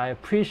that, and I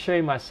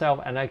appreciate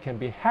myself, and I can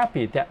be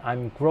happy that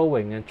I'm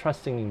growing and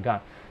trusting in God.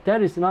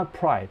 That is not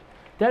pride.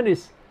 That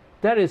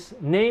is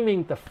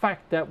naming the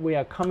fact that we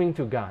are coming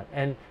to God.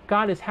 And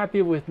God is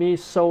happy with me,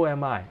 so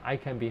am I. I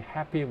can be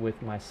happy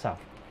with myself.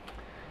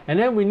 And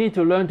then we need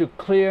to learn to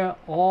clear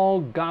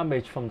all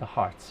garbage from the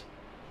hearts.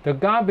 The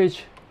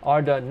garbage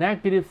are the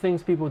negative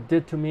things people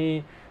did to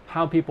me,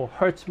 how people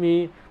hurt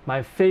me,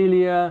 my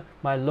failure,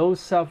 my low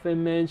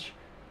self-image,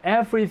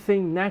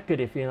 everything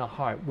negative in our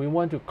heart. We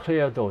want to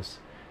clear those.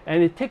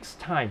 And it takes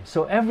time.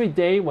 So every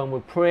day when we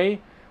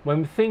pray,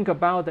 when we think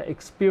about the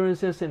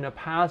experiences in the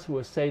past,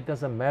 we'll say, it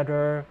doesn't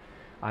matter.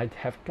 I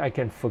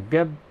can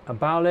forget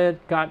about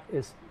it. God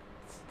is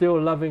still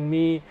loving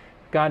me.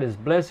 God is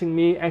blessing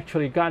me.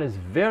 Actually, God is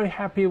very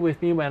happy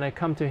with me when I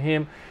come to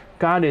Him.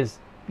 God is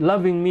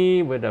loving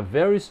me with a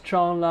very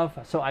strong love,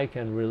 so I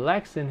can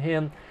relax in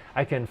Him.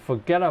 I can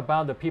forget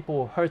about the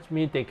people who hurt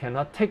me. They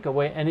cannot take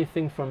away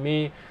anything from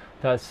me.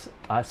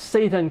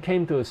 Satan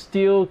came to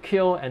steal,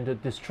 kill, and to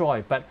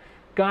destroy, but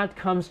God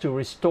comes to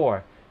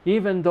restore.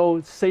 Even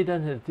though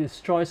Satan has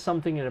destroyed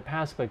something in the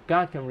past, but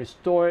God can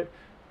restore it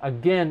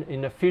again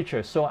in the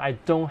future, so I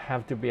don't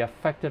have to be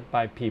affected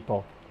by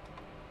people.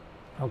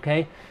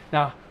 Okay?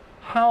 Now,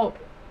 how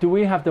do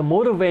we have the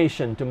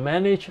motivation to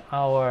manage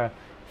our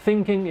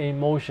thinking and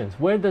emotions?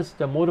 Where does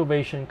the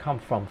motivation come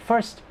from?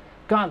 First,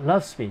 God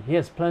loves me. He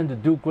has planned to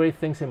do great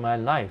things in my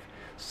life.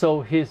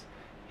 So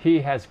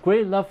He has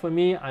great love for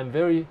me. I'm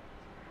very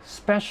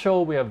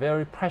special. We are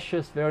very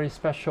precious, very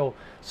special.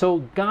 So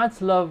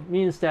God's love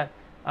means that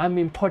I'm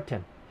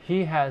important.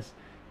 He has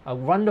a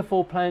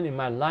wonderful plan in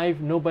my life.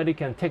 Nobody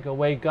can take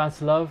away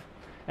God's love.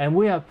 And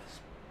we are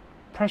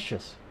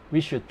precious.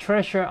 We should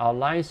treasure our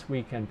lives.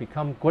 We can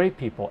become great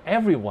people.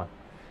 Everyone.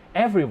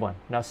 Everyone.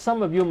 Now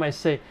some of you might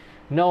say,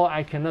 no,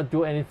 I cannot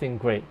do anything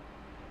great.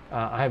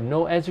 I have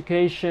no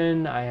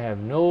education. I have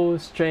no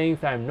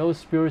strength. I have no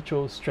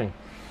spiritual strength.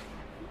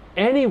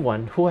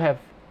 Anyone who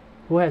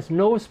has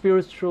no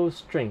spiritual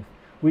strength,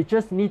 we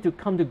just need to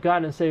come to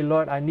God and say,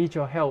 Lord, I need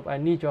your help. I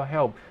need your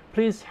help.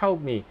 Please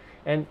help me.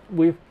 And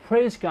we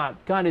praise God.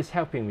 God is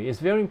helping me. It's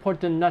very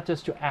important not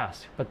just to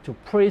ask, but to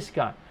praise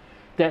God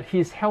that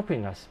He's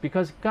helping us,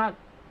 because God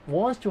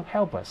wants to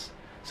help us.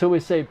 So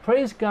we say,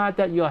 praise God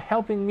that you are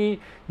helping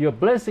me. You're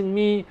blessing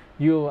me.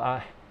 You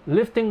are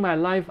lifting my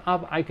life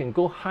up. I can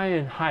go higher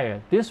and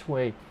higher. This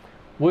way,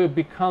 we'll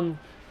become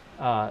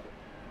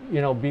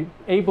be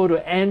able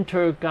to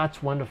enter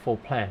God's wonderful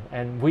plan.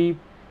 And we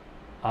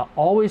are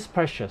always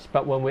precious,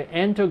 but when we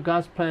enter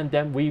God's plan,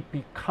 then we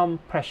become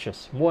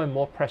precious, more and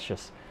more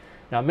precious.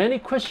 Now many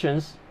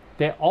Christians,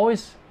 they're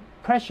always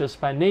precious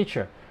by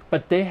nature,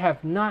 but they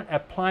have not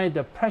applied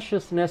the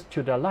preciousness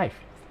to their life.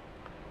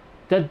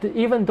 That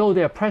even though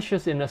they are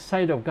precious in the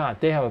sight of God,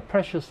 they have a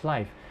precious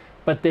life,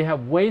 but they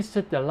have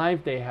wasted their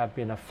life. They have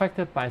been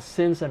affected by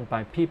sins and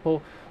by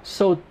people,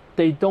 so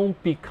they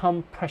don't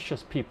become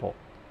precious people.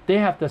 They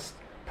have this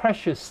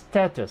precious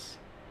status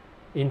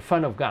in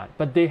front of God,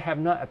 but they have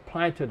not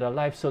applied to their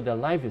life, so their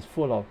life is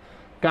full of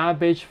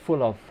garbage,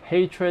 full of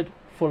hatred,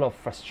 full of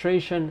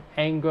frustration,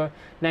 anger,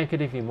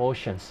 negative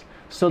emotions.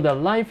 So their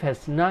life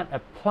has not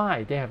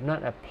applied. They have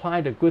not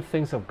applied the good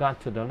things of God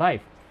to their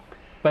life.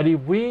 But if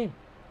we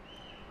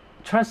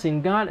trust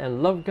in God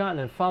and love God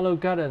and follow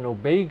God and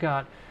obey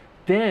God,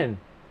 then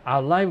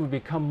our life will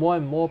become more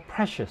and more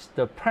precious.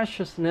 The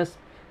preciousness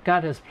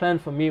God has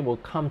planned for me will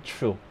come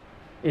true.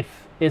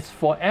 It's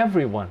for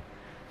everyone.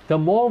 The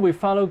more we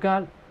follow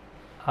God,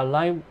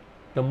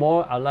 the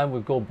more our life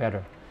will go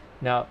better.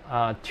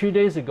 Now, 2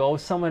 days ago,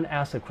 someone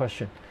asked a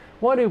question.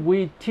 What if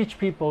we teach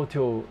people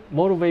to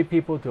motivate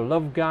people to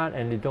love God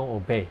and they don't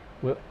obey?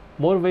 We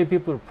motivate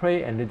people to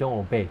pray and they don't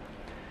obey.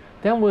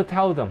 Then we'll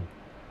tell them,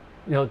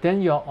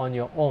 then you're on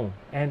your own.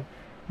 And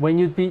when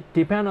you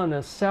depend on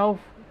yourself,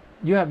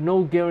 you have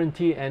no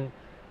guarantee. And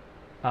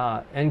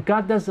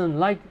God doesn't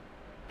like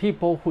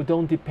people who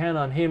don't depend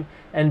on Him.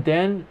 And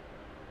then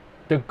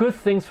the good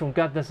things from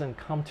God doesn't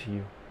come to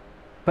you.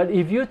 But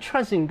if you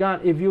trust in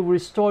God, if you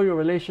restore your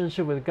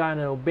relationship with God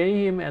and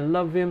obey Him and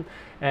love Him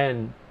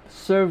and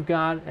serve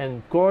God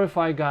and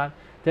glorify God,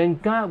 then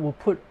God will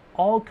put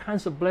all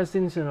kinds of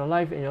blessings in your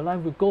life, and your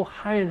life will go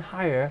higher and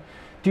higher.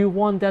 Do you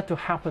want that to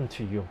happen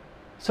to you?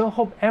 So I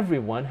hope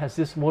everyone has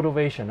this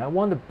motivation. I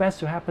want the best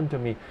to happen to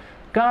me.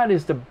 God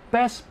is the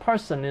best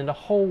person in the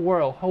whole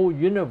world, whole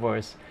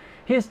universe.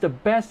 He is the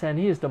best and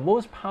He is the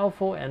most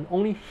powerful, and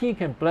only He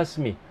can bless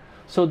me.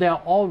 So there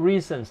are all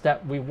reasons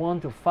that we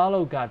want to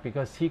follow God,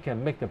 because He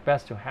can make the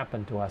best to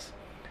happen to us.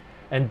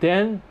 And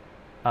then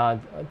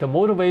the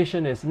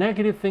motivation is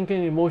negative thinking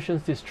and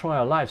emotions destroy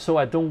our life. So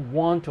I don't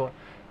want to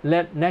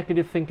let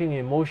negative thinking and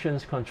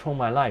emotions control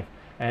my life.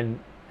 And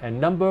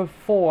number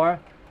 4,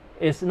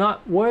 it's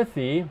not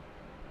worthy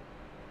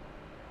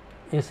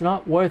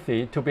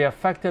to be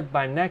affected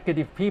by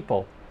negative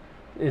people.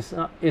 It's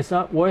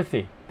not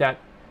worthy that,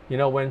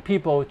 when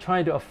people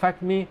try to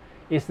affect me,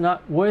 it's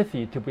not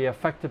worthy to be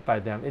affected by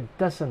them. It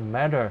doesn't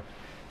matter.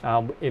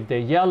 If they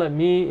yell at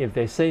me, if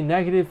they say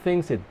negative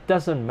things, it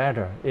doesn't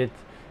matter.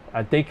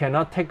 They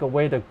cannot take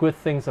away the good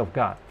things of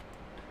God.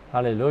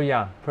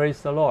 Hallelujah.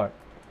 Praise the Lord.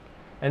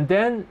 And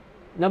then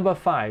number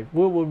 5,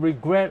 we will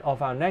regret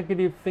of our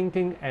negative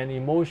thinking and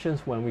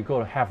emotions when we go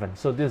to heaven.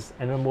 So this is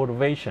another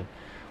motivation.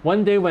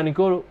 One day when we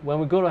go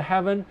to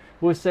heaven,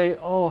 we'll say,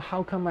 oh,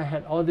 how come I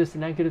had all this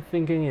negative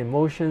thinking and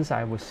emotions?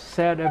 I was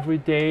sad every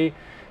day,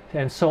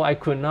 and so I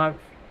could not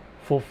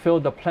fulfill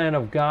the plan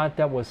of God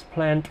that was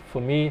planned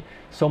for me,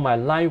 so my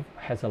life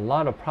has a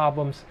lot of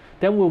problems,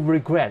 then we'll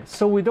regret.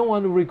 So we don't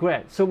want to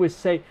regret. So we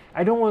say,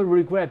 I don't want to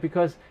regret,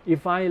 because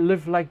if I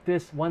live like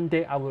this, one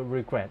day I will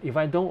regret. If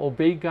I don't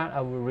obey God,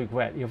 I will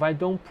regret. If I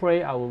don't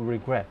pray, I will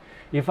regret.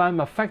 If I'm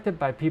affected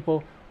by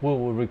people, we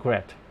will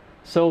regret.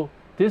 So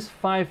these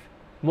 5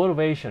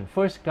 motivations.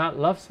 First, God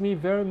loves me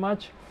very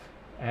much,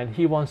 and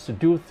He wants to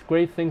do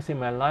great things in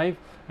my life,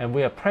 and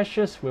we are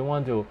precious. We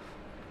want to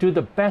do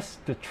the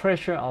best to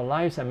treasure our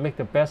lives and make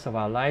the best of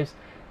our lives.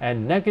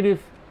 And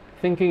negative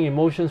thinking,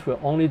 emotions will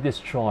only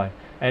destroy.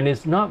 And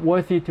it's not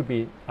worthy to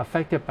be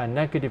affected by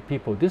negative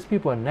people. These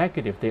people are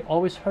negative. They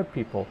always hurt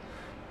people.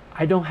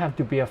 I don't have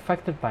to be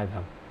affected by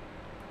them.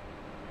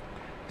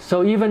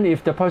 So even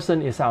if the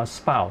person is our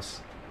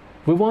spouse,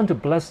 we want to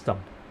bless them.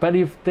 But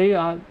if they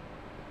are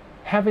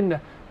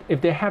if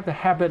they have the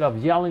habit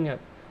of yelling at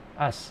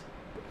us,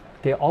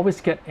 they always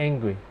get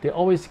angry, they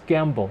always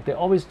gamble, they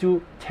always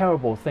do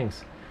terrible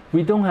things,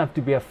 we don't have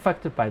to be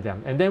affected by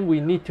them. And then we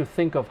need to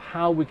think of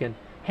how we can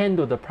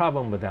handle the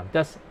problem with them.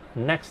 That's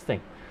the next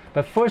thing.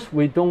 But first,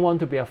 we don't want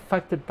to be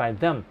affected by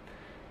them.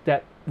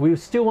 That we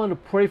still want to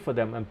pray for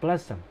them and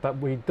bless them, but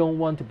we don't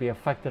want to be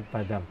affected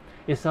by them.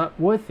 It's not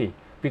worthy,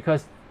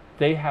 because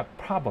they have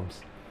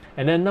problems.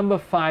 And then number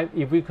 5,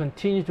 if we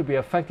continue to be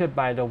affected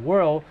by the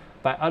world,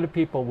 by other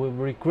people, we'll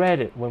regret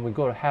it when we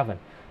go to heaven.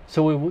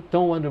 So we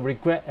don't want to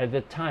regret at the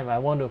time. I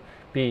want to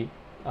be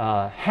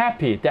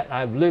happy that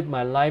I've lived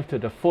my life to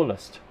the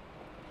fullest.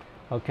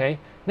 Okay?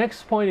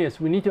 Next point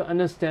is, we need to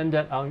understand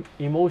that our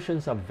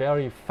emotions are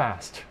very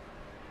fast.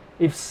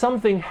 If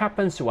something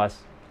happens to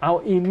us,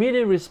 our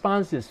immediate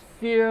response is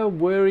fear,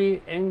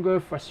 worry, anger,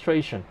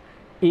 frustration.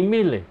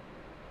 Immediately.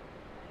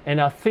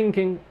 And our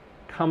thinking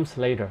comes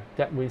later,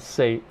 that we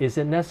say, is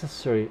it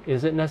necessary?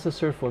 Is it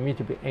necessary for me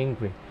to be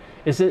angry?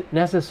 Is it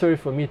necessary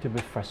for me to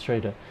be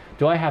frustrated?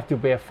 Do I have to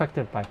be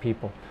affected by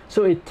people?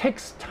 So it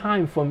takes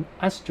time for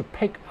us to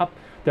pick up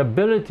the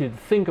ability to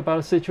think about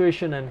a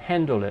situation and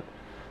handle it.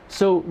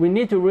 So we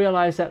need to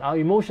realize that our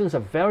emotions are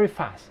very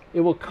fast.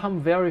 It will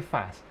come very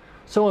fast.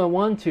 So I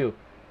want to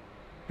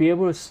be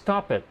able to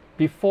stop it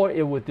before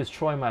it will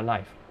destroy my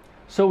life.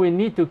 So we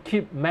need to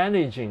keep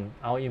managing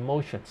our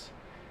emotions.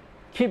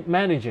 Keep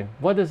managing.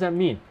 What does that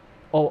mean?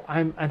 Oh,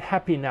 I'm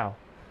unhappy now.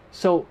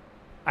 So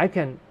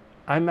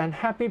I'm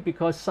unhappy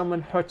because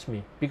someone hurts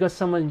me, because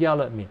someone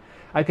yelled at me.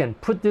 I can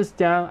put this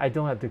down. I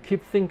don't have to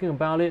keep thinking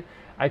about it.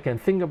 I can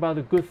think about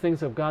the good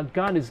things of God.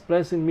 God is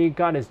blessing me.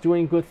 God is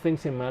doing good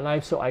things in my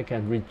life, so I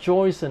can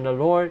rejoice in the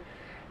Lord.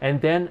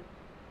 And then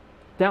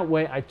that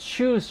way I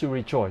choose to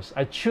rejoice.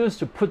 I choose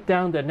to put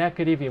down the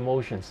negative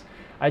emotions.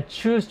 I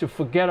choose to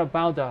forget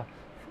about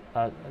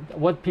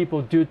what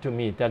people do to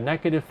me, the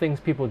negative things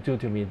people do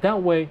to me.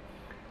 That way,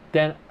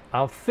 then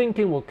our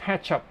thinking will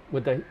catch up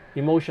with the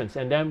emotions,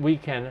 and then we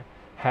can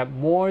have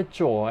more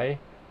joy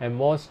and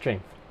more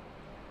strength.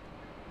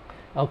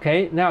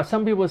 Okay, now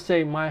some people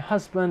say, my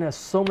husband has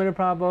so many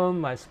problems,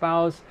 my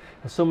spouse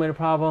has so many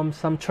problems,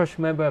 some church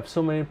member have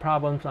so many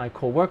problems, my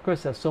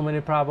co-workers have so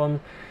many problems.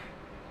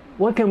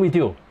 What can we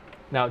do?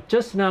 Now,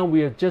 just now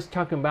we are just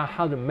talking about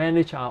how to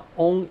manage our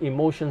own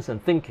emotions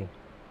and thinking.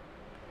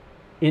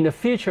 In the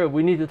future,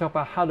 we need to talk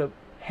about how to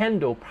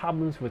handle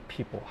problems with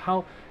people.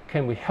 How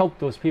can we help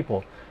those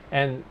people?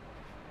 And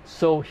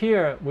so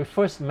here, we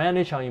first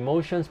manage our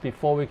emotions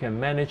before we can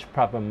manage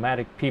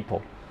problematic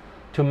people.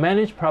 To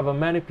manage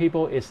problematic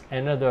people is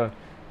another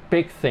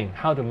big thing,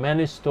 how to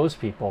manage those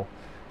people.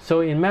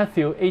 So in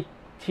Matthew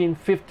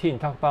 18:15,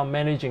 talk about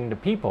managing the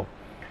people.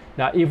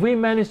 Now, if we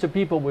manage the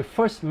people, we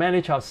first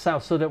manage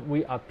ourselves so that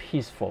we are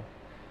peaceful.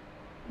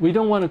 We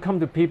don't want to come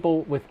to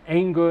people with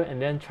anger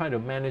and then try to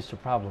manage the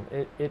problem.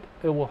 It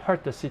will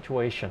hurt the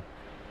situation.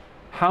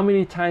 How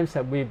many times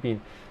have we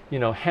been,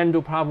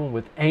 handle problem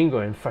with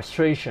anger and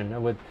frustration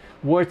and with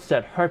words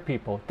that hurt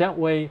people? That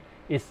way,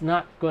 it's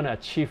not going to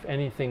achieve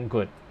anything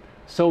good.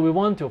 So we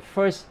want to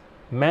first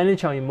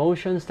manage our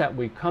emotions, that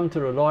we come to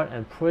the Lord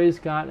and praise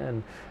God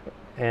and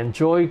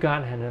enjoy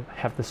God and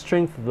have the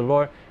strength of the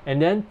Lord,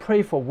 and then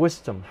pray for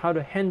wisdom, how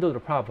to handle the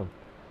problem.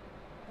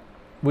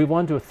 We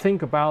want to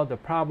think about the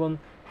problem,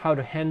 how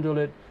to handle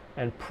it,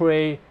 and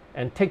pray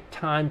and take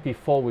time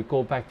before we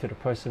go back to the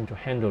person to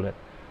handle it.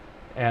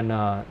 And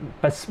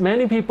but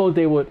many people,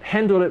 they would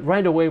handle it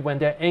right away when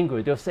they're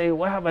angry. They'll say,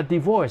 well, I have a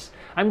divorce.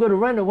 I'm going to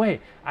run away.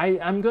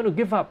 I'm going to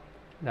give up.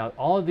 Now,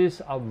 all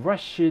these are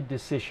rushy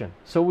decisions.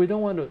 So we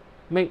don't want to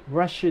make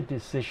rushy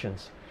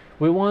decisions.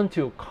 We want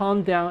to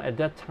calm down at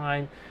that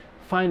time,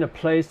 find a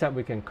place that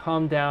we can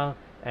calm down,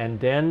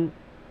 and then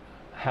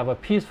have a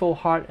peaceful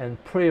heart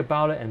and pray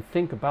about it and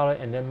think about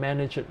it and then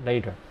manage it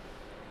later.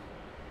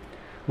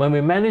 When we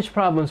manage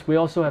problems, we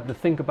also have to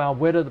think about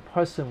whether the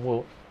person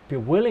will be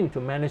willing to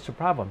manage the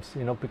problems,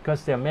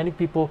 because there are many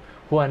people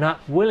who are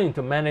not willing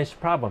to manage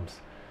problems.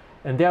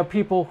 And there are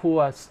people who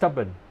are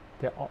stubborn.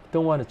 They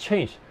don't want to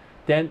change.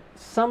 Then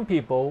some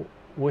people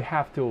we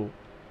have to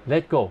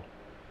let go.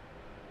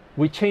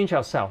 We change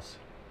ourselves.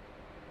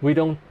 We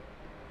don't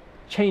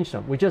change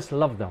them. We just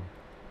love them.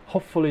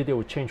 Hopefully they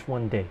will change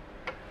one day.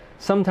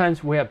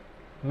 sometimes we have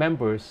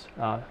members,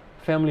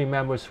 family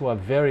members who are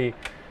very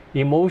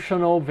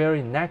emotional,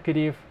 very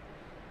negative,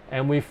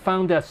 and we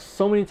found that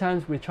so many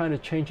times we're trying to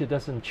change, it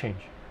doesn't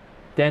change.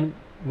 Then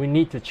we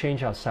need to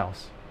change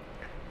ourselves.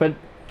 But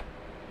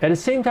at the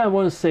same time, I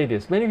want to say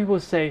this. Many people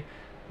say,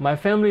 my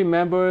family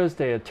members,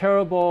 they are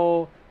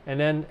terrible, and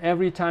then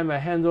every time I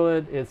handle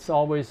it, it's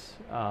always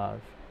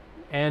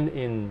end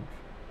in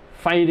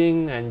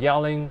fighting and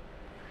yelling.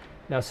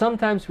 Now,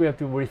 sometimes we have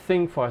to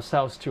rethink for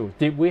ourselves too.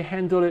 Did we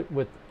handle it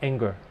with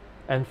anger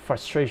and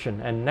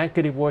frustration and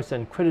negative words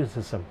and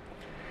criticism?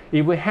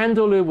 If we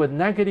handle it with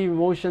negative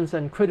emotions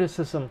and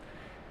criticism,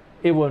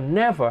 it will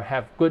never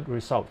have good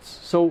results.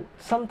 So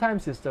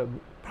sometimes it's the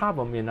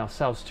problem in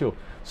ourselves too.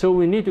 So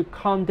we need to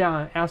calm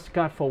down and ask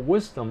God for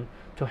wisdom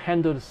to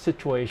handle the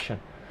situation.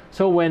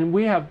 So when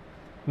we have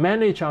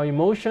managed our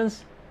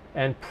emotions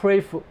and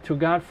pray to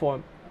God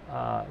for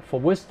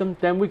wisdom,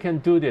 then we can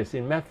do this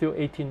in Matthew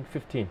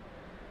 18:15.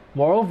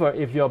 Moreover,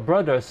 if your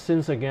brother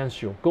sins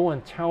against you, go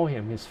and tell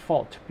him his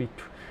fault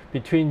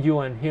between you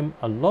and him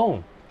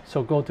alone.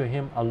 So go to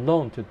him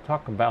alone to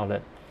talk about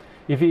it.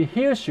 If he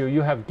hears you,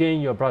 you have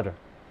gained your brother.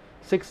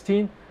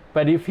 16.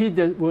 But if he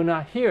will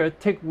not hear,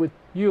 take with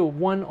you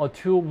one or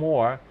two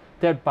more,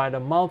 that by the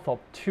mouth of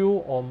 2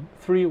 or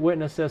 3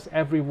 witnesses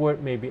every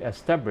word may be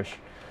established.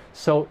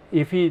 So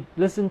if he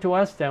listens to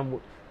us,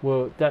 then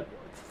that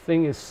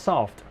thing is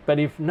solved. But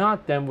if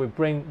not, then we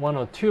bring 1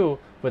 or 2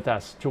 with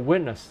us to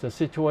witness the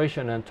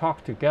situation and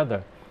talk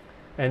together.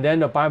 And then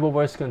the Bible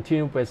verse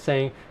continues by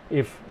saying,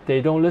 if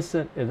they don't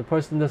listen, if the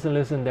person doesn't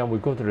listen, then we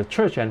go to the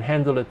church and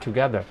handle it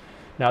together.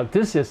 Now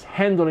this is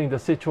handling the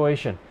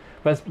situation.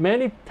 But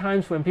many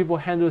times when people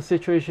handle the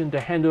situation, they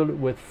handle it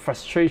with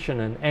frustration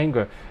and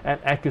anger and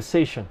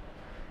accusation.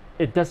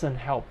 It doesn't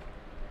help.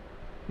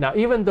 Now,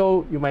 even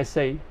though you might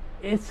say,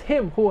 it's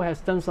him who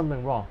has done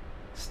something wrong,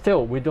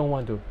 still we don't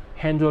want to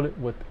handle it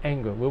with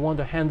anger. We want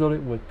to handle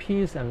it with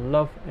peace and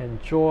love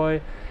and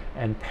joy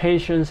and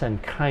patience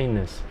and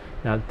kindness.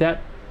 Now that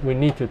we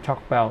need to talk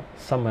about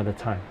some other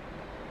time.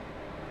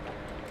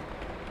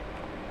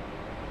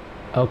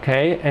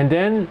 Okay, and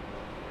then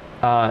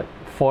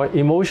for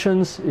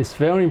emotions, it's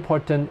very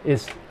important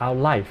is our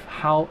life,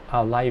 how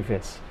our life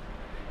is.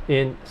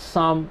 In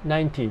Psalm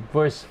 90,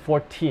 verse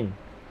 14,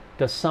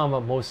 the Psalm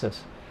of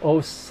Moses, "O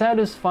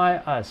satisfy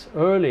us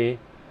early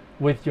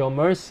with your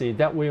mercy,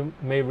 that we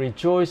may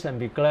rejoice and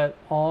be glad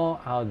all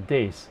our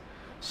days."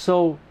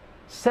 So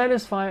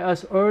satisfy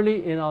us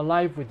early in our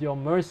life with your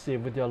mercy,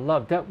 with your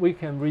love, that we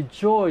can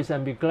rejoice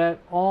and be glad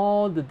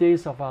all the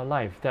days of our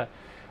life, that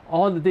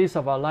all the days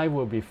of our life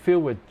will be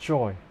filled with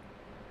joy.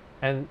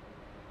 And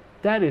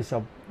that is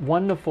a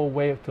wonderful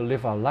way to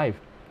live our life.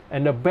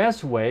 And the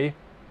best way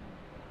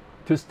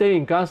to stay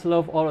in God's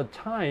love all the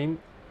time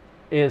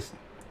is,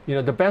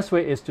 the best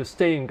way is to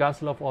stay in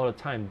God's love all the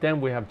time. Then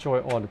we have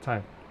joy all the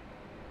time.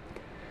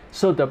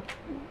 So the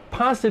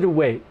positive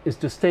way is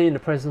to stay in the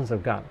presence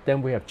of God.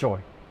 Then we have joy.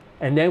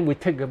 And then we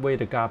take away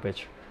the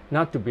garbage,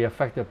 not to be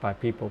affected by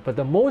people. But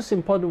the most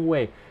important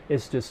way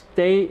is to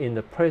stay in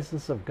the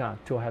presence of God,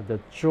 to have the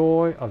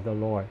joy of the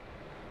Lord,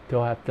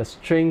 to have the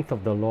strength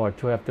of the Lord,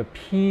 to have the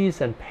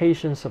peace and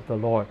patience of the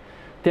Lord.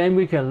 Then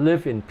we can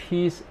live in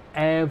peace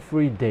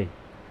every day.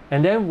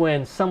 And then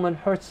when someone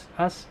hurts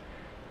us,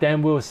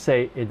 then we'll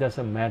say, it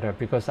doesn't matter,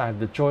 because I have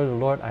the joy of the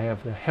Lord, I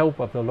have the help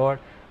of the Lord,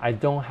 I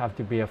don't have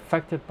to be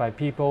affected by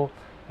people,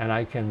 and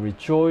I can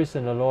rejoice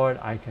in the Lord,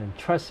 I can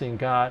trust in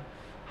God.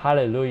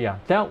 Hallelujah.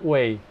 That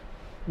way,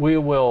 we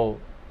will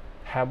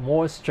have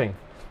more strength.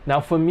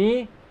 Now for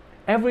me,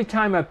 every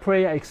time I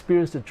pray, I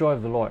experience the joy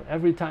of the Lord.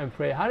 Every time I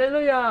pray,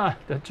 hallelujah,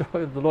 the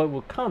joy of the Lord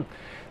will come.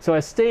 So I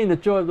stay in the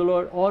joy of the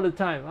Lord all the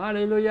time.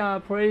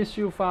 Hallelujah, praise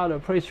you, Father,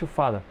 praise you,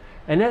 Father.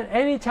 And then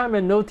anytime I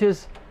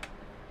notice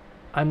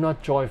I'm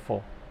not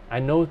joyful, I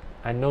know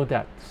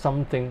that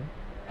something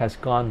has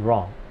gone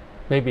wrong.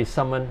 Maybe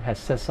someone has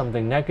said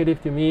something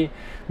negative to me.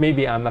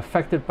 Maybe I'm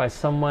affected by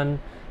someone.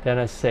 Then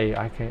I say,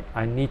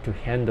 I need to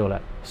handle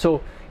it.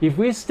 So if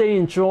we stay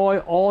in joy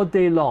all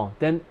day long,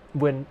 then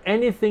when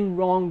anything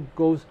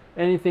goes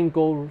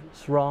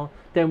wrong,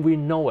 then we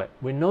know it.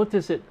 We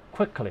notice it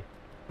quickly.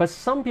 But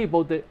some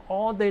people, they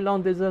all day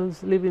long, they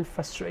just live in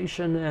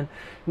frustration and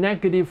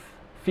negative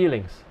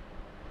feelings.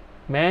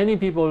 Many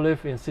people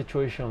live in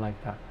situations like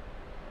that.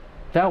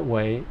 That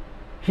way,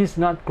 he's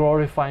not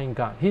glorifying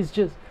God. He's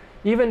just,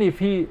 even if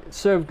he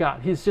served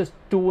God, he's just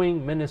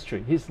doing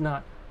ministry. He's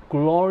not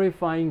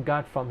glorifying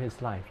God from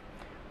his life.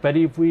 But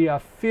if we are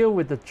filled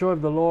with the joy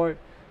of the Lord,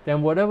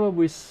 then whatever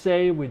we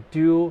say, we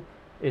do,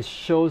 it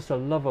shows the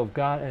love of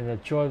God and the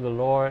joy of the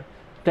Lord.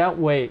 That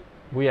way,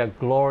 we are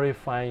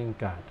glorifying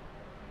God.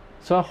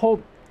 So I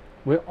hope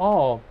we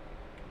all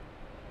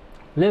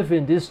live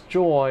in this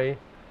joy,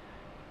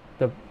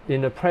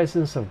 in the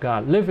presence of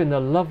God, live in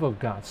the love of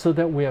God, so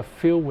that we are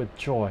filled with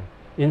joy,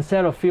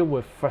 instead of filled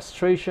with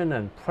frustration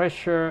and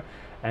pressure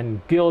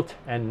and guilt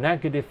and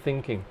negative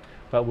thinking.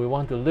 But we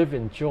want to live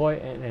in joy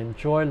and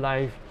enjoy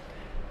life.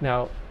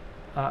 Now,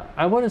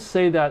 I want to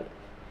say that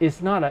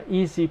it's not an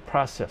easy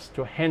process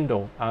to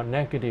handle our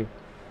negative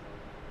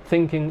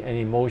thinking and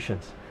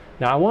emotions.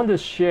 Now I want to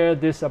share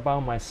this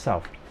about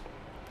myself,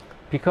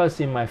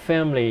 because in my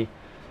family,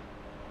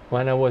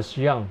 when I was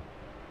young,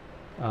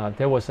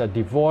 there was a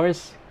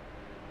divorce,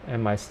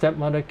 and my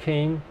stepmother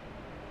came,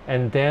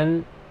 and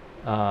then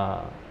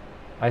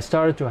I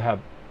started to have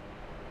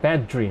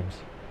bad dreams,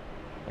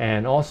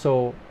 and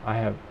also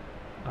I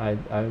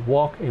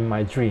walk in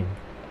my dream,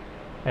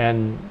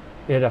 and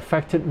it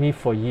affected me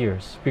for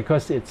years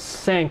because it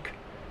sank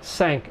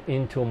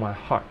into my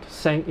heart,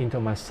 sank into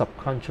my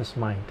subconscious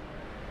mind.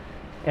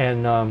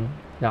 And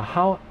now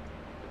how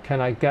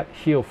can I get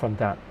healed from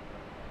that?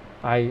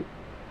 I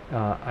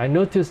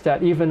noticed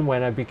that even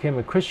when I became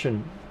a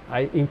Christian,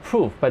 I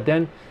improved, but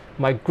then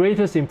my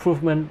greatest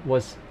improvement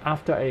was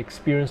after I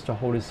experienced the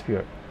Holy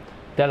Spirit,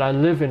 that I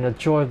live in the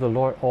joy of the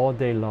Lord all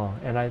day long,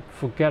 and I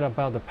forget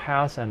about the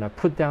past, and I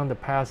put down the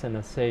past, and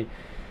I say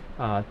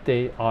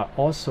they are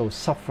also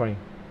suffering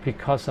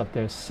because of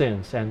their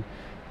sins, and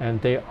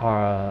they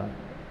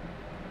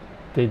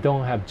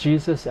don't have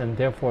Jesus, and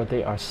therefore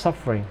they are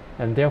suffering,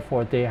 and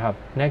therefore they have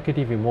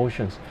negative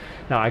emotions.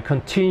 Now I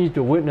continue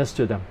to witness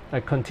to them, I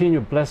continue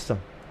to bless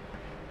them,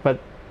 but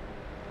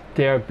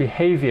their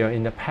behavior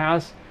in the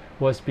past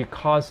was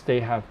because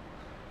they have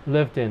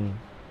lived in,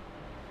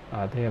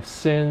 they have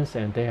sins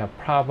and they have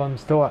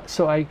problems.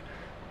 So I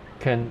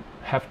can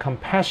have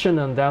compassion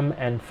on them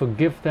and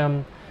forgive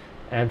them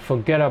and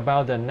forget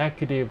about the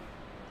negative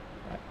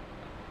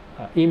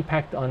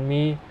impact on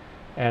me.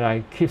 And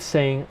I keep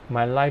saying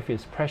my life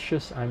is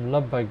precious, I'm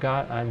loved by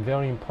God, I'm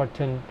very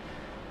important.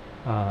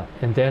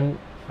 And then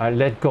I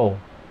let go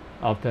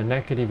of the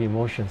negative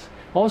emotions.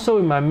 Also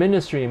in my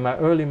ministry, in my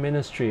early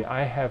ministry,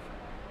 I have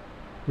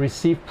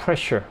received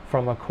pressure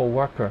from a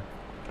co-worker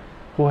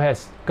who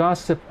has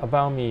gossiped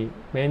about me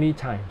many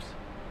times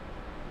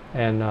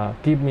and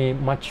give me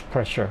much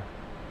pressure,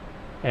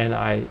 and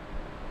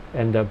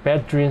the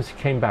bad dreams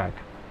came back,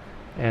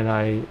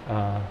 and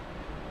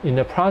in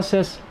the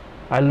process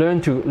I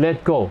learned to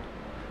let go.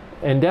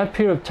 In that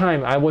period of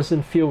time I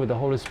wasn't filled with the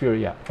Holy Spirit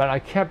yet, but I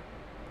kept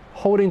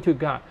holding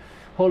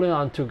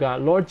on to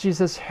God. Lord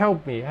Jesus,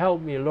 help me,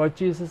 Lord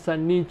Jesus, I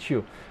need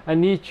you,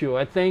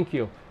 I thank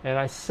you. And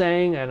I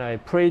sang and I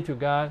prayed to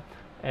God,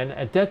 and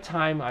at that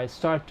time I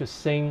started to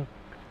sing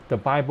the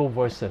Bible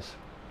verses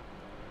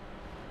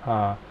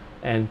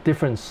and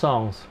different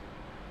songs.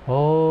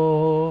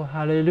 Oh,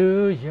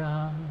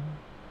 hallelujah,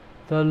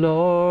 the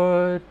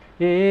Lord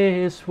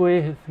is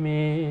with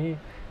me,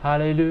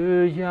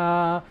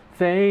 hallelujah,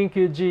 thank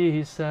you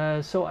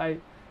Jesus. So I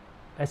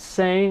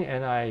sang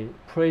and I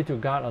prayed to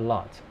God a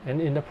lot, and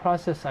in the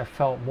process I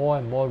felt more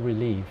and more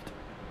relieved.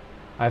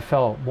 I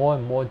felt more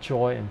and more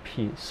joy and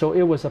peace. So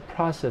it was a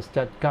process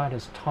that God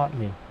has taught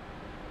me.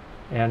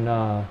 And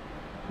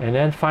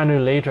then finally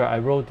later I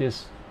wrote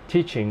this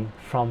teaching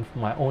from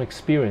my own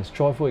experience,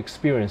 joyful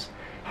experience,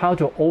 how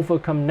to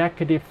overcome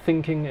negative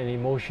thinking and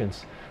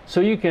emotions. So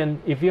you can,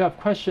 if you have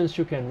questions,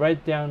 you can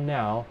write down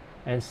now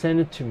and send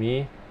it to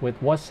me with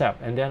WhatsApp,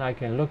 and then I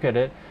can look at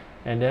it,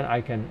 and then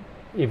I can,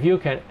 if you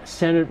can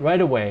send it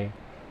right away,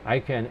 I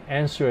can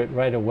answer it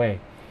right away.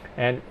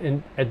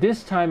 And at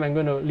this time I'm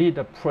going to lead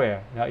a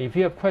prayer. Now if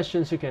you have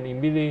questions, you can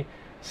immediately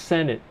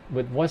send it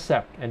with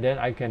WhatsApp, and then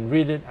I can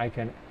read it, I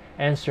can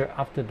answer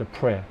after the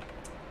prayer.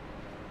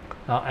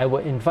 Now I will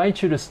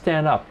invite you to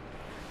stand up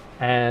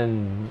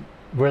and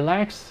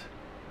relax.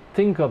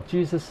 Think of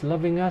Jesus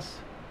loving us.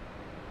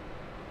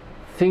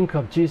 Think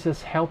of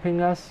Jesus helping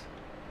us.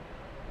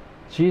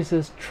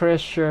 Jesus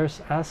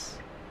treasures us,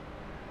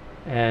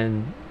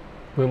 and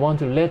we want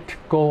to let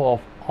go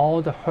of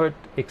all the hurt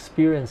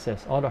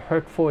experiences, all the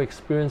hurtful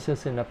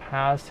experiences in the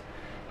past,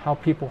 how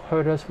people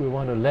hurt us. We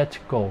want to let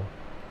go.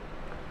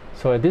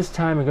 So at this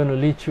time I'm going to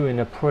lead you in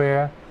a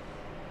prayer.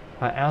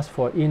 I ask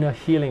for inner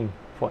healing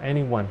for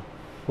anyone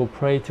who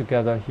pray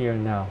together here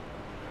now.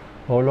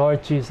 Oh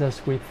Lord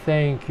Jesus, we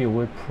thank you,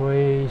 we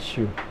praise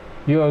you.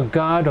 You are a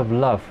God of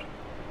love.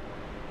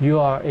 You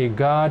are a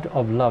God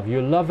of love.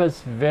 You love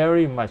us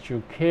very much.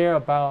 You care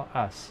about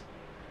us.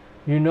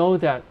 You know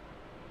that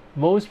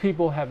most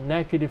people have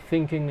negative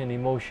thinking and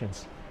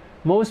emotions.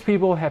 Most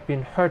people have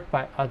been hurt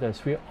by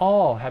others. We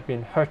all have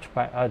been hurt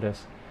by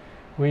others.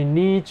 We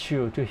need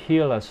you to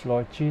heal us,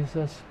 Lord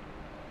Jesus.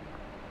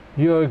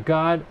 You are a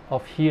God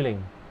of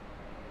healing.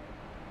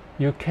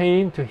 You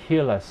came to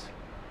heal us.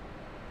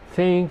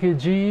 Thank you,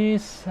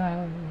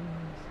 Jesus.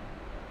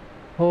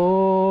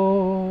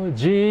 Oh,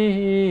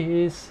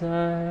 Jesus.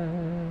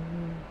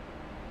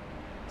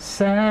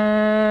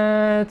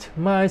 Set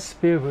my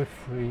spirit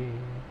free,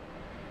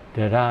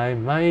 that I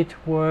might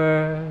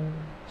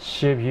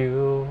worship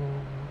you.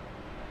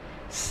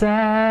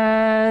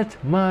 Set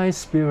my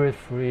spirit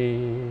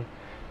free,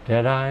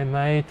 that I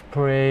might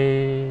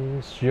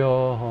praise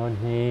your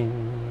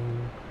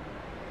name.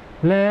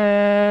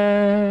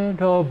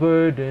 Let all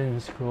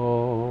burdens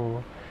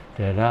go,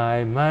 that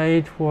I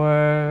might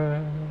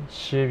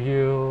worship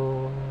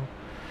you.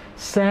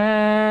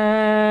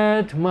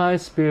 Set my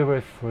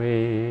spirit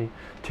free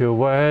to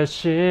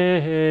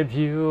worship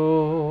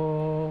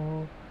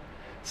you.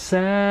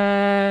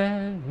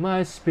 Set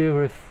my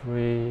spirit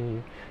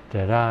free,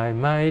 that I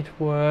might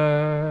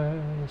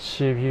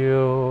worship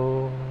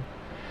you.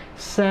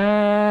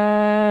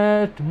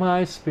 Set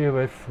my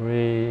spirit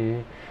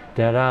free,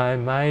 that I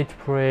might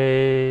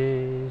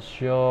praise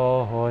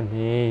your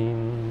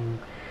name.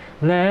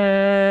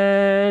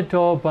 Let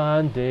all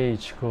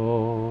bondage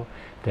go,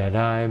 that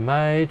I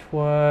might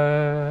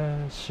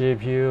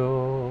worship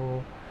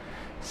you.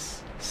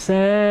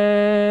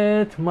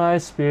 Set my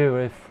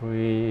spirit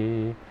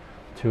free,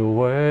 to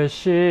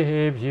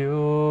worship you,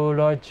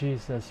 Lord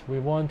Jesus. We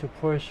want to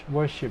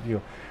worship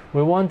you.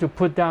 We want to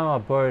put down our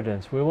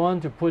burdens. We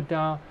want to put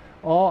down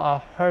all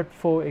our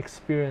hurtful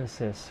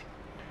experiences.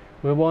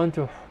 We want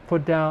to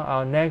put down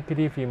our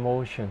negative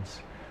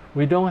emotions.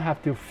 We don't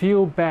have to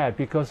feel bad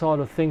because all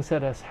the things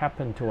that has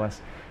happened to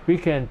us. We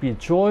can be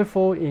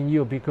joyful in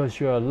you because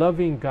you're a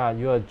loving God.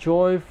 You're a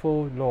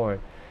joyful Lord.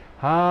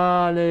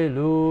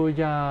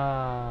 Hallelujah.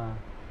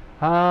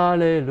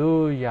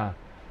 Hallelujah.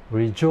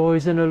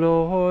 Rejoice in the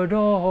Lord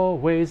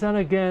always, and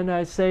again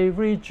I say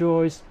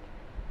rejoice.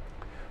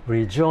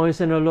 Rejoice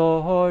in the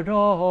Lord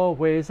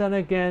always, and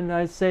again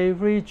I say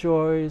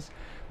rejoice.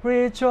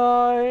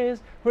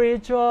 Rejoice,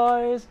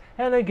 rejoice,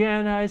 and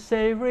again I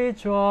say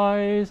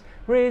rejoice.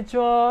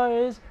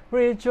 Rejoice,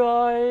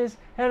 rejoice,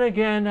 and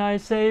again I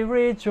say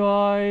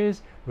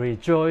rejoice.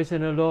 Rejoice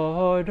in the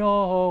Lord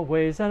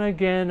always, and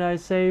again I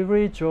say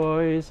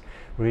rejoice.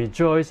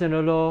 Rejoice in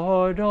the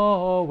Lord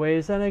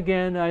always, and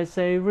again I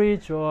say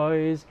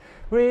rejoice.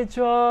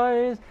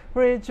 Rejoice,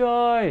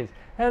 rejoice,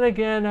 and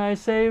again I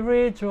say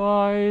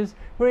rejoice.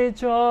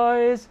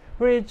 Rejoice,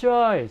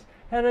 rejoice,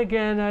 and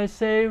again I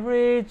say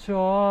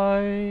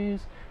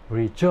rejoice.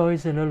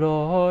 Rejoice in the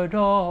Lord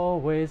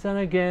always, and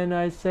again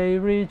I say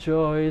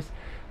rejoice.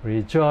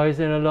 Rejoice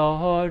in the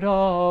Lord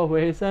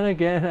always, and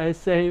again I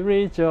say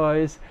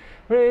rejoice.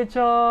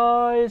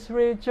 Rejoice,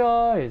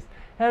 rejoice,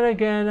 and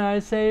again I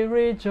say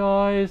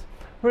rejoice.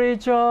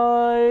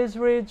 Rejoice,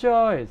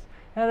 rejoice,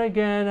 and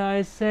again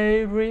I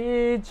say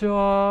rejoice.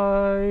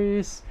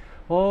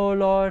 Oh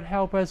Lord,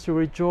 help us to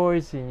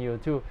rejoice in you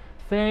too.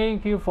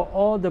 Thank you for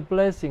all the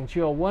blessings.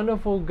 You're a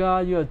wonderful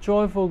God. You're a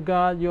joyful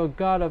God. You're a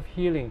God of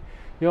healing.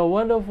 You're a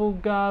wonderful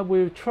God.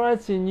 We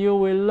trust in you.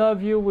 We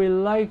love you. We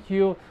like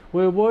you.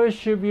 We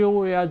worship you.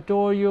 We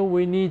adore you.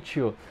 We need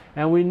you.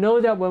 And we know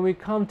that when we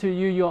come to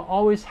you, you're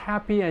always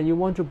happy and you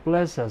want to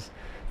bless us.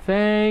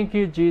 Thank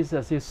you,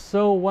 Jesus. It's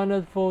so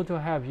wonderful to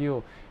have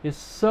you. It's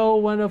so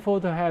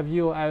wonderful to have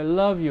you. I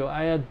love you.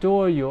 I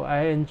adore you.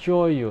 I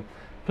enjoy you.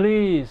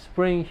 Please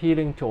bring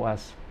healing to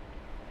us.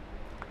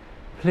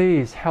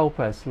 Please help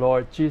us,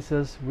 Lord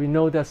Jesus. We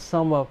know that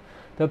some of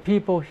the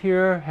people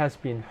here has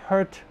been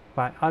hurt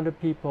by other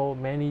people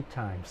many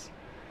times.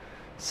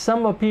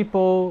 Some of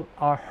people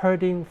are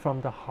hurting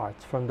from the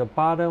hearts, from the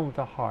bottom of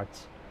the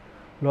hearts.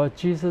 Lord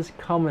Jesus,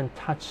 come and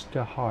touch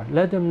their heart.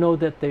 Let them know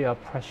that they are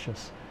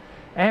precious.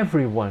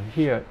 Everyone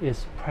here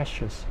is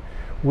precious.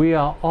 We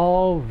are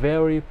all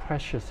very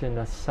precious in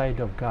the sight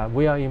of God.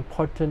 We are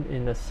important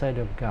in the sight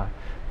of God.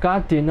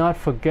 God did not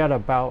forget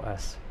about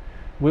us.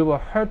 We were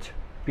hurt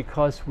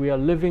because we are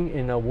living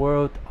in a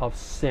world of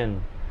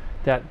sin.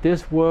 That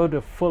this world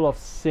is full of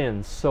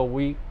sin, so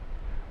we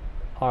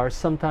are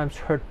sometimes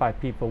hurt by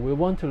people. We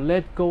want to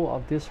let go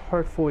of these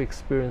hurtful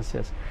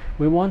experiences.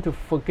 We want to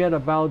forget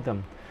about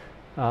them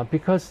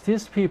because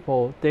these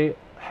people, they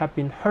have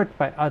been hurt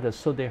by others,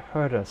 so they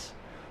hurt us.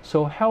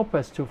 So help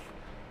us to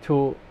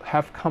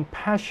have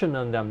compassion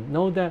on them,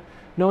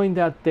 knowing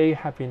that they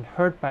have been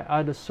hurt by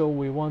others, so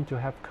we want to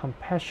have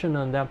compassion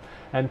on them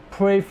and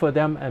pray for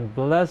them and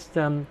bless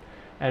them,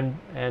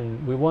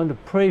 and we want to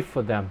pray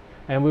for them,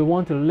 and we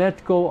want to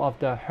let go of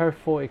the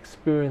hurtful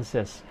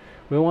experiences.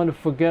 We want to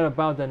forget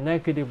about the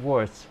negative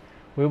words.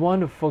 We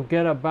want to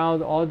forget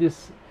about all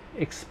these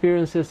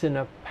experiences in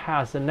the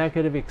past, the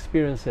negative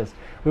experiences.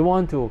 We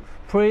want to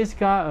praise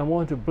God and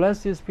want to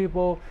bless these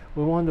people.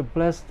 We want to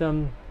bless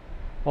them.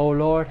 Oh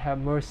Lord, have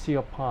mercy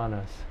upon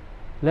us.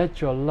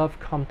 Let your love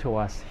come to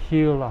us.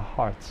 Heal our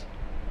hearts.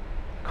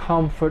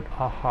 Comfort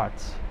our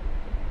hearts.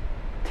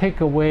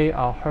 Take away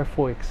our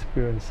hurtful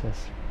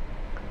experiences.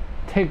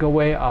 Take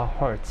away our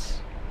hurts.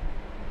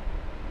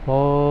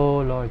 Oh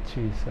Lord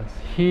Jesus,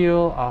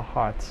 heal our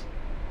hearts.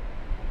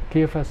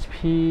 Give us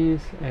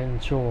peace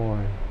and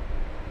joy.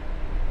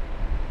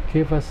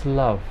 Give us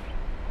love.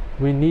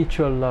 We need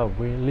your love.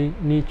 We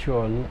need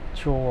your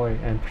joy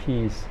and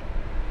peace.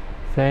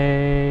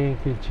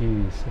 Thank you,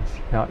 Jesus.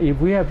 Now, if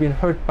we have been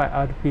hurt by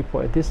other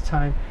people at this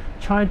time,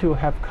 try to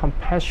have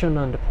compassion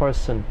on the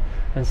person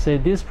and say,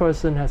 this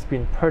person has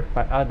been hurt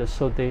by others,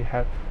 so they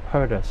have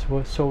hurt us.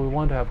 So we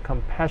want to have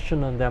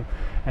compassion on them,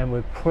 and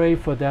we pray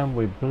for them,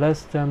 we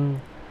bless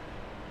them,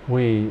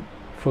 we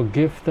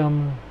forgive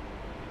them.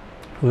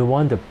 We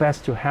want the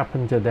best to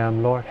happen to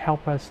them. Lord,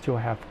 help us to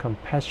have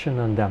compassion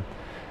on them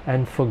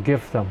and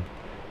forgive them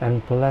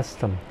and bless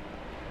them.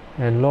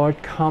 And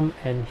Lord, come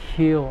and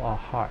heal our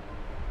heart,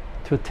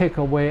 to take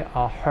away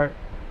our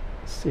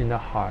hurts in the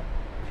heart,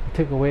 to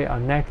take away our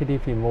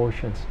negative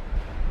emotions.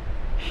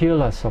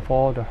 Heal us of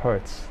all the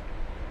hurts.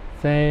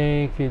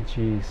 Thank you,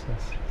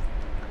 Jesus.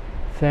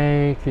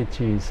 Thank you,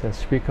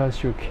 Jesus,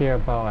 because you care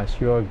about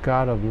us. You are a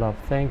God of love.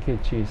 Thank you,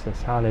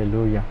 Jesus.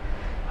 Hallelujah.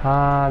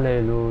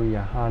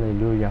 Hallelujah.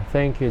 Hallelujah.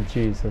 Thank you,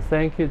 Jesus.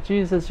 Thank you,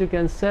 Jesus. You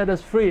can set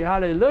us free.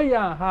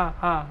 Hallelujah. Ha,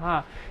 ha,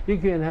 ha. You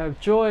can have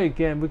joy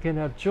again. We can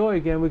have joy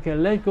again. We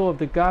can let go of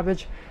the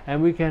garbage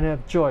and we can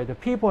have joy. The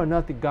people are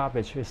not the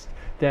garbage. It's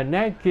their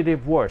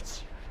negative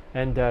words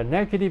and the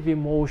negative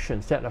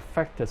emotions that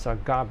affect us are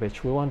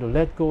garbage. We want to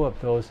let go of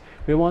those.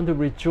 We want to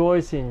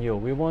rejoice in you.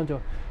 We want to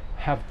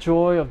have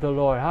joy of the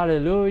Lord.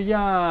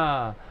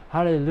 Hallelujah.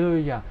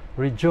 Hallelujah.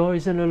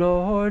 Rejoice in the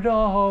Lord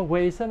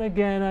always, and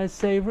again I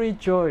say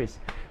rejoice.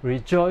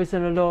 Rejoice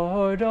in the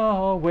Lord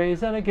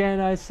always, and again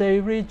I say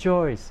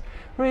rejoice.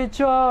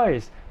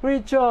 Rejoice,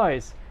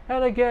 rejoice,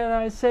 and again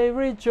I say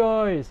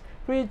rejoice.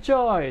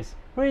 Rejoice,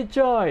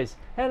 rejoice,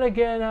 and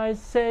again I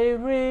say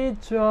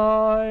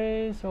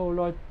rejoice. Oh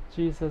Lord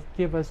Jesus,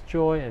 give us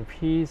joy and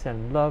peace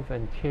and love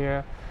and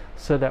care,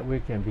 so that we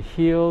can be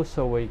healed,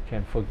 so we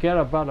can forget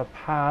about the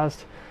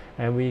past,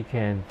 and we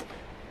can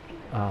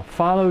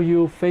follow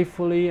you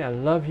faithfully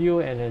and love you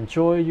and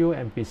enjoy you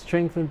and be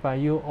strengthened by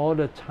you all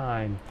the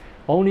time.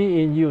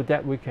 Only in you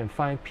that we can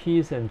find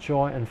peace and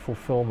joy and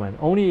fulfillment.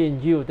 Only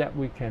in you that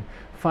we can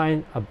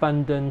find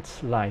abundant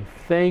life.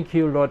 Thank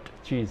you, Lord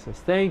Jesus.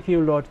 Thank you,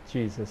 Lord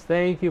Jesus.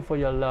 Thank you for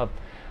your love.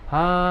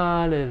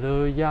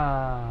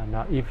 Hallelujah.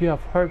 Now, if you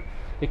have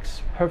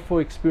hurtful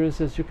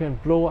experiences, you can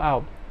blow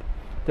out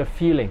the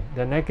feeling,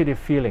 the negative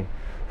feeling.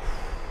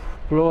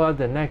 Blow out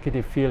the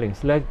negative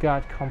feelings. Let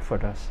God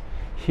comfort us,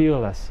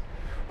 heal us.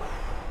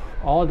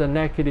 All the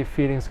negative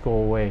feelings go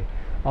away.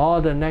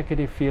 All the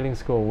negative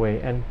feelings go away.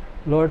 And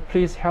Lord,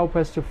 please help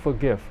us to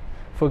forgive.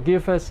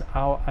 Forgive us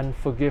our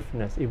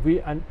unforgiveness. If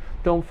we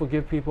don't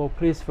forgive people,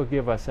 please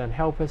forgive us and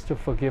help us to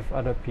forgive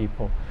other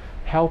people.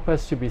 Help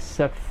us to be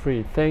set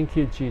free. Thank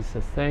you,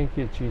 Jesus. Thank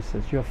you,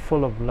 Jesus. You're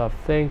full of love.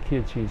 Thank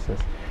you, Jesus.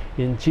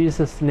 In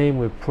Jesus' name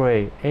we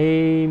pray.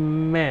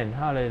 Amen.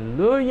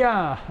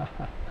 Hallelujah.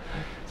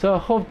 So I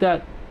hope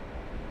that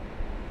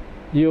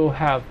you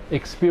have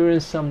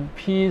experienced some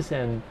peace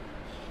and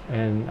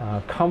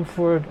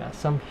comfort,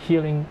 some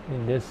healing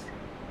in this.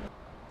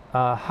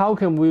 How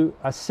can we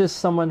assist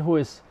someone who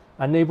is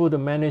unable to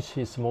manage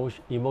his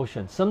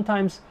emotions?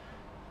 Sometimes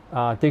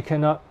they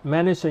cannot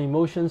manage their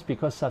emotions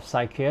because of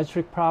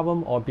psychiatric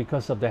problem, or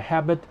because of the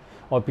habit,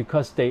 or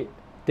because they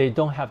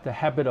don't have the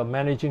habit of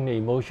managing the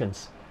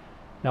emotions.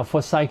 Now,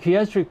 for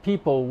psychiatric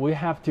people, we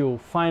have to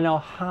find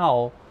out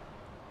how,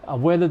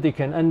 whether they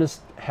can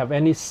have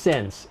any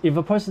sense. If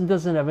a person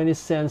doesn't have any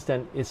sense,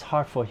 then it's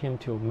hard for him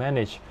to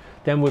manage.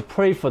 Then we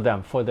pray for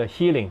them for the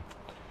healing,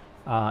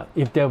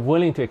 if they're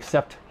willing to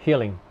accept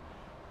healing.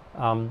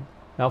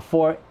 Now,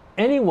 for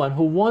anyone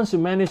who wants to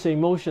manage their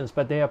emotions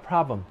but they have a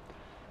problem,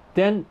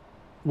 then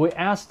we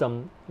ask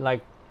them,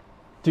 like,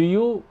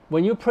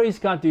 when you praise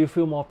God, do you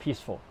feel more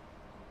peaceful?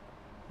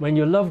 When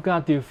you love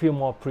God, do you feel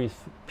more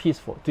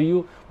peaceful?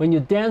 When you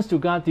dance to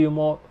God, do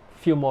you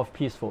feel more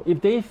peaceful? If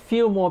they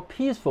feel more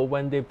peaceful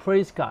when they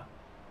praise God,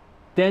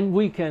 then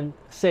we can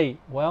say,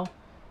 well,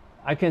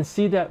 I can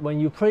see that when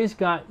you praise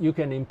God, you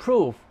can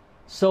improve.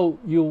 So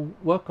you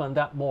work on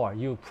that more.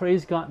 You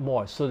praise God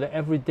more, so that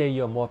every day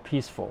you're more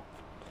peaceful.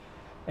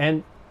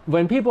 And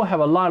when people have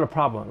a lot of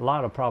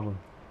problems,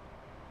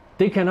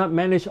 they cannot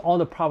manage all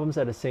the problems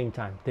at the same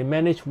time. They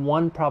manage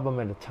one problem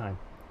at a time.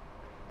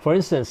 For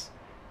instance,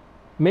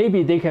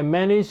 maybe they can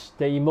manage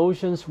the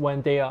emotions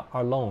when they are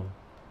alone,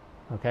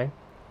 okay?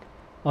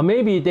 Or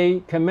maybe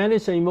they can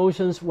manage the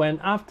emotions when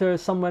after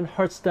someone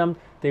hurts them,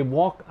 they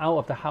walk out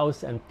of the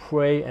house and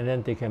pray, and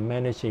then they can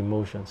manage the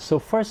emotions. So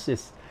first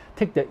is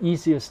take the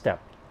easier step.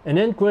 And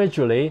then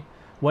gradually,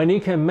 when he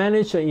can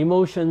manage the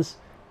emotions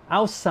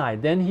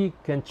outside, then he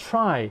can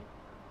try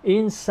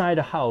inside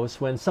the house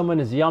when someone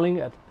is yelling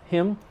at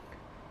him.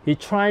 He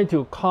tried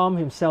to calm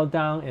himself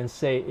down and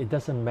say, it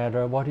doesn't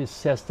matter, what he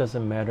says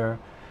doesn't matter.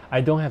 I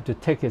don't have to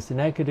take his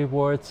negative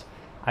words.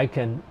 I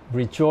can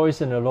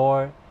rejoice in the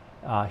Lord.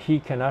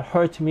 He cannot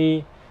hurt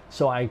me,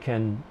 so I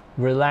can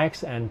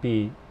relax and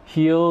be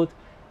healed,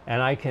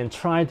 and I can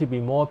try to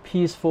be more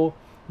peaceful.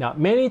 Now,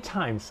 many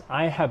times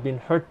I have been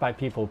hurt by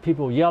people.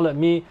 People yell at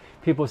me,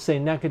 people say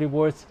negative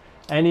words,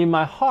 and in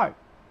my heart,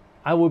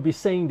 I will be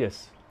saying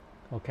this,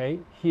 okay?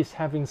 He's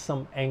having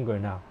some anger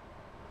now.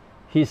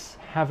 He's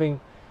having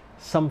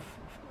some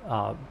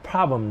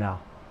problem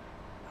now.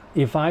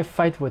 If I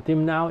fight with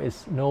him now,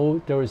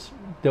 there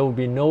will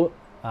be no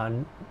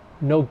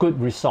good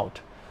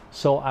result.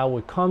 So I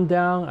would calm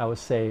down. I would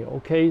say,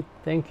 okay,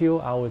 thank you.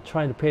 I will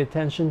try to pay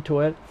attention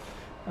to it.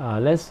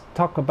 Let's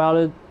talk about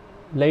it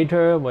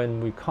later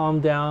when we calm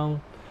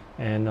down.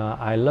 And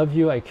I love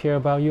you. I care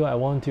about you. I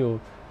want to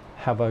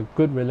have a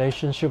good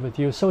relationship with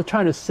you. So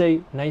try to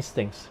say nice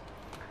things.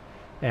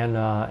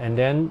 And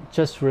then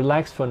just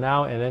relax for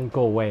now and then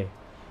go away.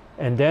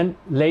 And then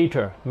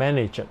later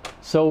manage it.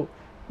 So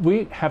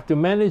we have to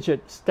manage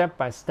it step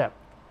by step.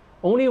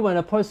 Only when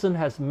a person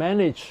has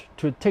managed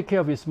to take care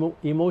of his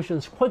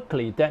emotions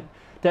quickly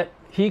that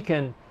he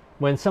can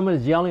when someone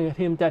is yelling at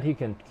him, that he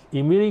can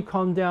immediately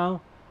calm down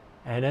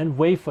and then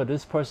wait for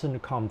this person to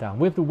calm down.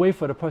 We have to wait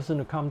for the person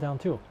to calm down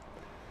too.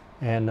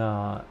 And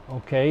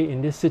okay,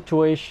 in this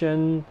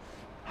situation,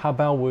 how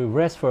about we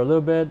rest for a little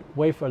bit,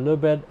 wait for a little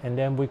bit, and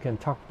then we can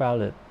talk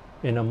about it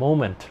in a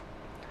moment.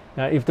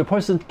 Now, if the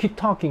person keep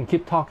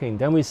talking,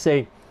 then we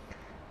say,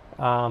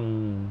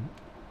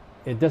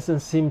 it doesn't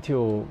seem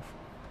to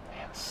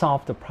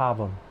solve the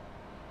problem.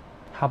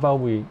 How about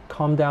we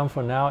calm down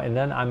for now, and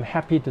then I'm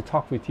happy to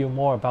talk with you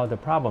more about the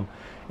problem.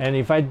 And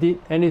if I did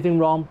anything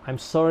wrong, I'm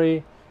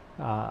sorry.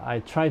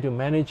 I try to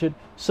manage it.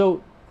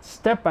 So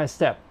step by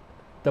step,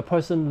 the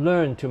person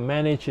learn to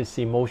manage his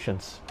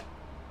emotions.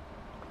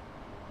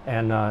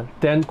 And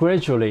then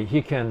gradually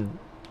he can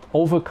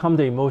overcome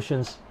the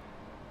emotions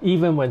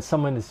even when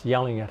someone is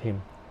yelling at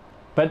him.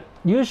 But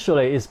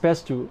usually it's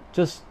best to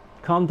just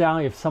calm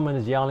down. If someone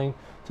is yelling,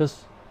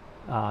 just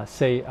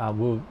say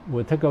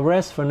we'll take a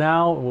rest for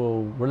now,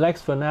 we'll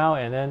relax for now,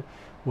 and then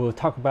we'll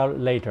talk about it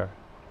later.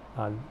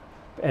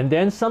 And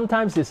then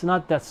sometimes it's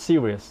not that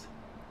serious.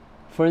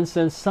 For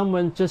instance,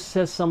 someone just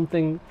says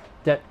something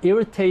that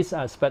irritates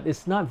us, but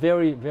it's not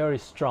very, very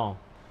strong.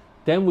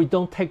 Then we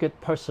don't take it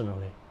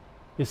personally.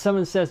 If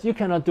someone says, you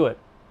cannot do it,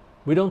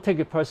 we don't take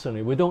it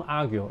personally. We don't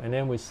argue. And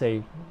then we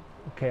say,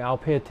 okay, I'll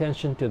pay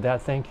attention to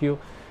that. Thank you.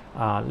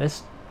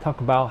 Let's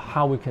talk about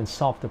how we can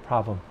solve the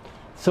problem.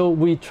 So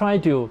we try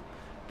to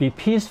be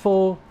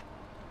peaceful.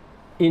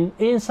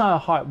 Inside our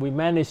heart, we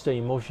manage the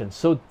emotions.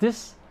 So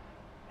this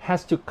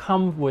has to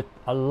come with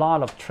a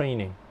lot of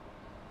training.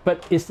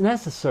 But it's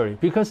necessary,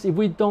 because if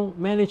we don't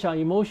manage our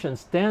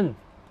emotions, then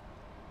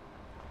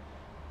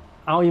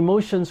our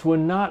emotions will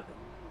not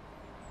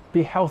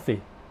be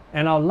healthy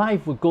and our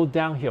life will go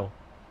downhill.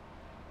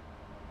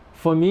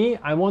 For me,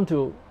 I want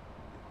to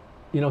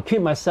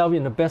keep myself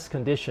in the best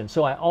condition.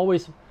 So I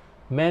always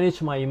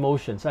manage my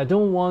emotions. I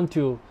don't want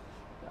to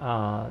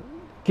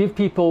give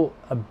people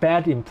a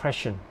bad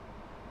impression.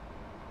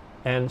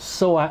 And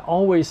so I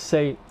always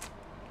say,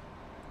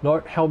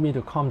 Lord, help me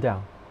to calm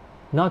down,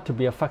 not to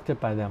be affected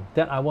by them.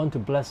 Then I want to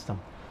bless them.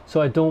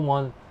 So I don't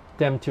want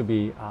them to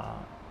be,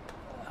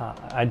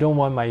 I don't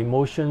want my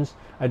emotions,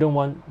 I don't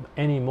want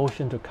any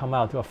emotion to come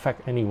out to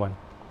affect anyone.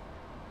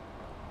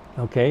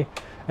 Okay?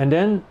 And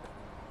then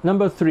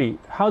number 3,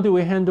 how do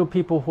we handle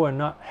people who are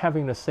not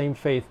having the same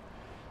faith?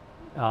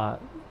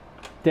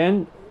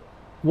 Then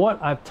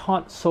what I've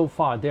taught so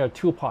far, there are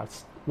 2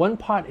 parts. One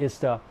part is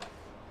the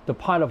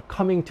part of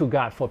coming to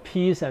God for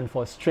peace and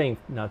for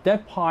strength. Now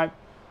that part,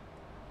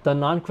 the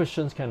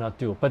non-Christians cannot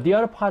do. But the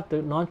other part,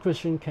 the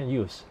non-Christian can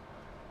use.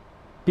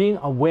 Being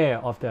aware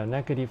of their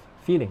negative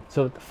feeling.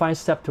 So 5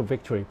 steps to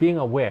victory. Being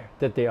aware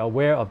that they are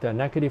aware of their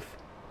negative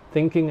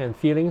thinking and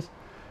feelings.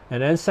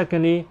 And then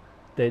secondly,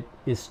 that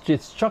is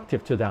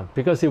destructive to them,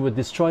 because it would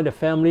destroy the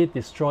family,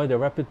 destroy their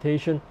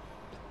reputation,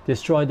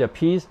 destroy their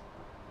peace.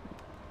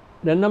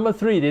 Then number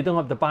 3, they don't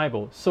have the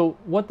Bible. So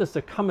what does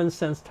the common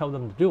sense tell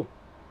them to do?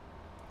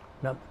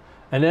 Now,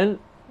 and then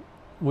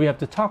we have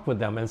to talk with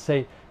them and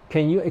say,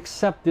 can you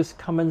accept this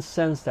common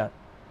sense that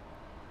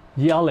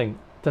yelling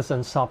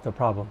doesn't solve the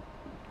problem?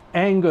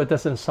 Anger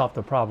doesn't solve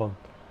the problem.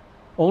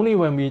 Only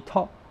when we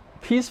talk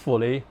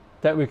peacefully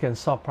that we can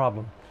solve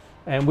problem.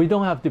 And we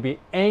don't have to be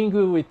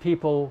angry with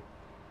people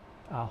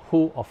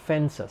who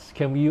offend us.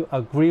 Can we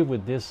agree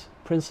with these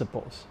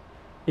principles?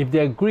 If they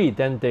agree,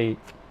 then they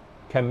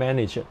can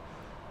manage it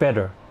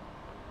better,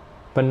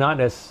 but not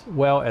as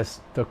well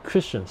as the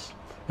Christians.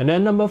 And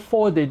then number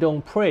 4, they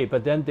don't pray,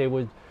 but then they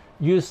would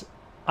use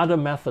other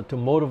method to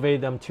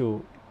motivate them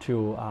to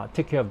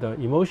take care of the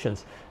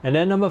emotions. And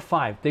then number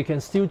 5, they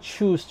can still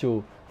choose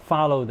to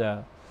follow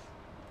the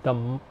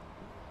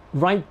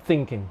right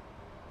thinking,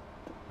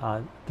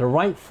 the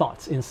right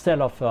thoughts, instead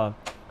of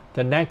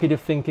the negative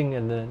thinking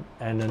and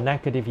the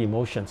negative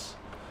emotions.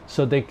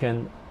 So they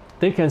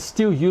can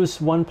still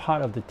use one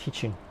part of the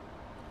teaching,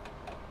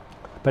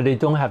 but they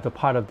don't have the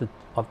part of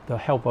the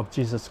help of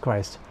Jesus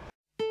Christ.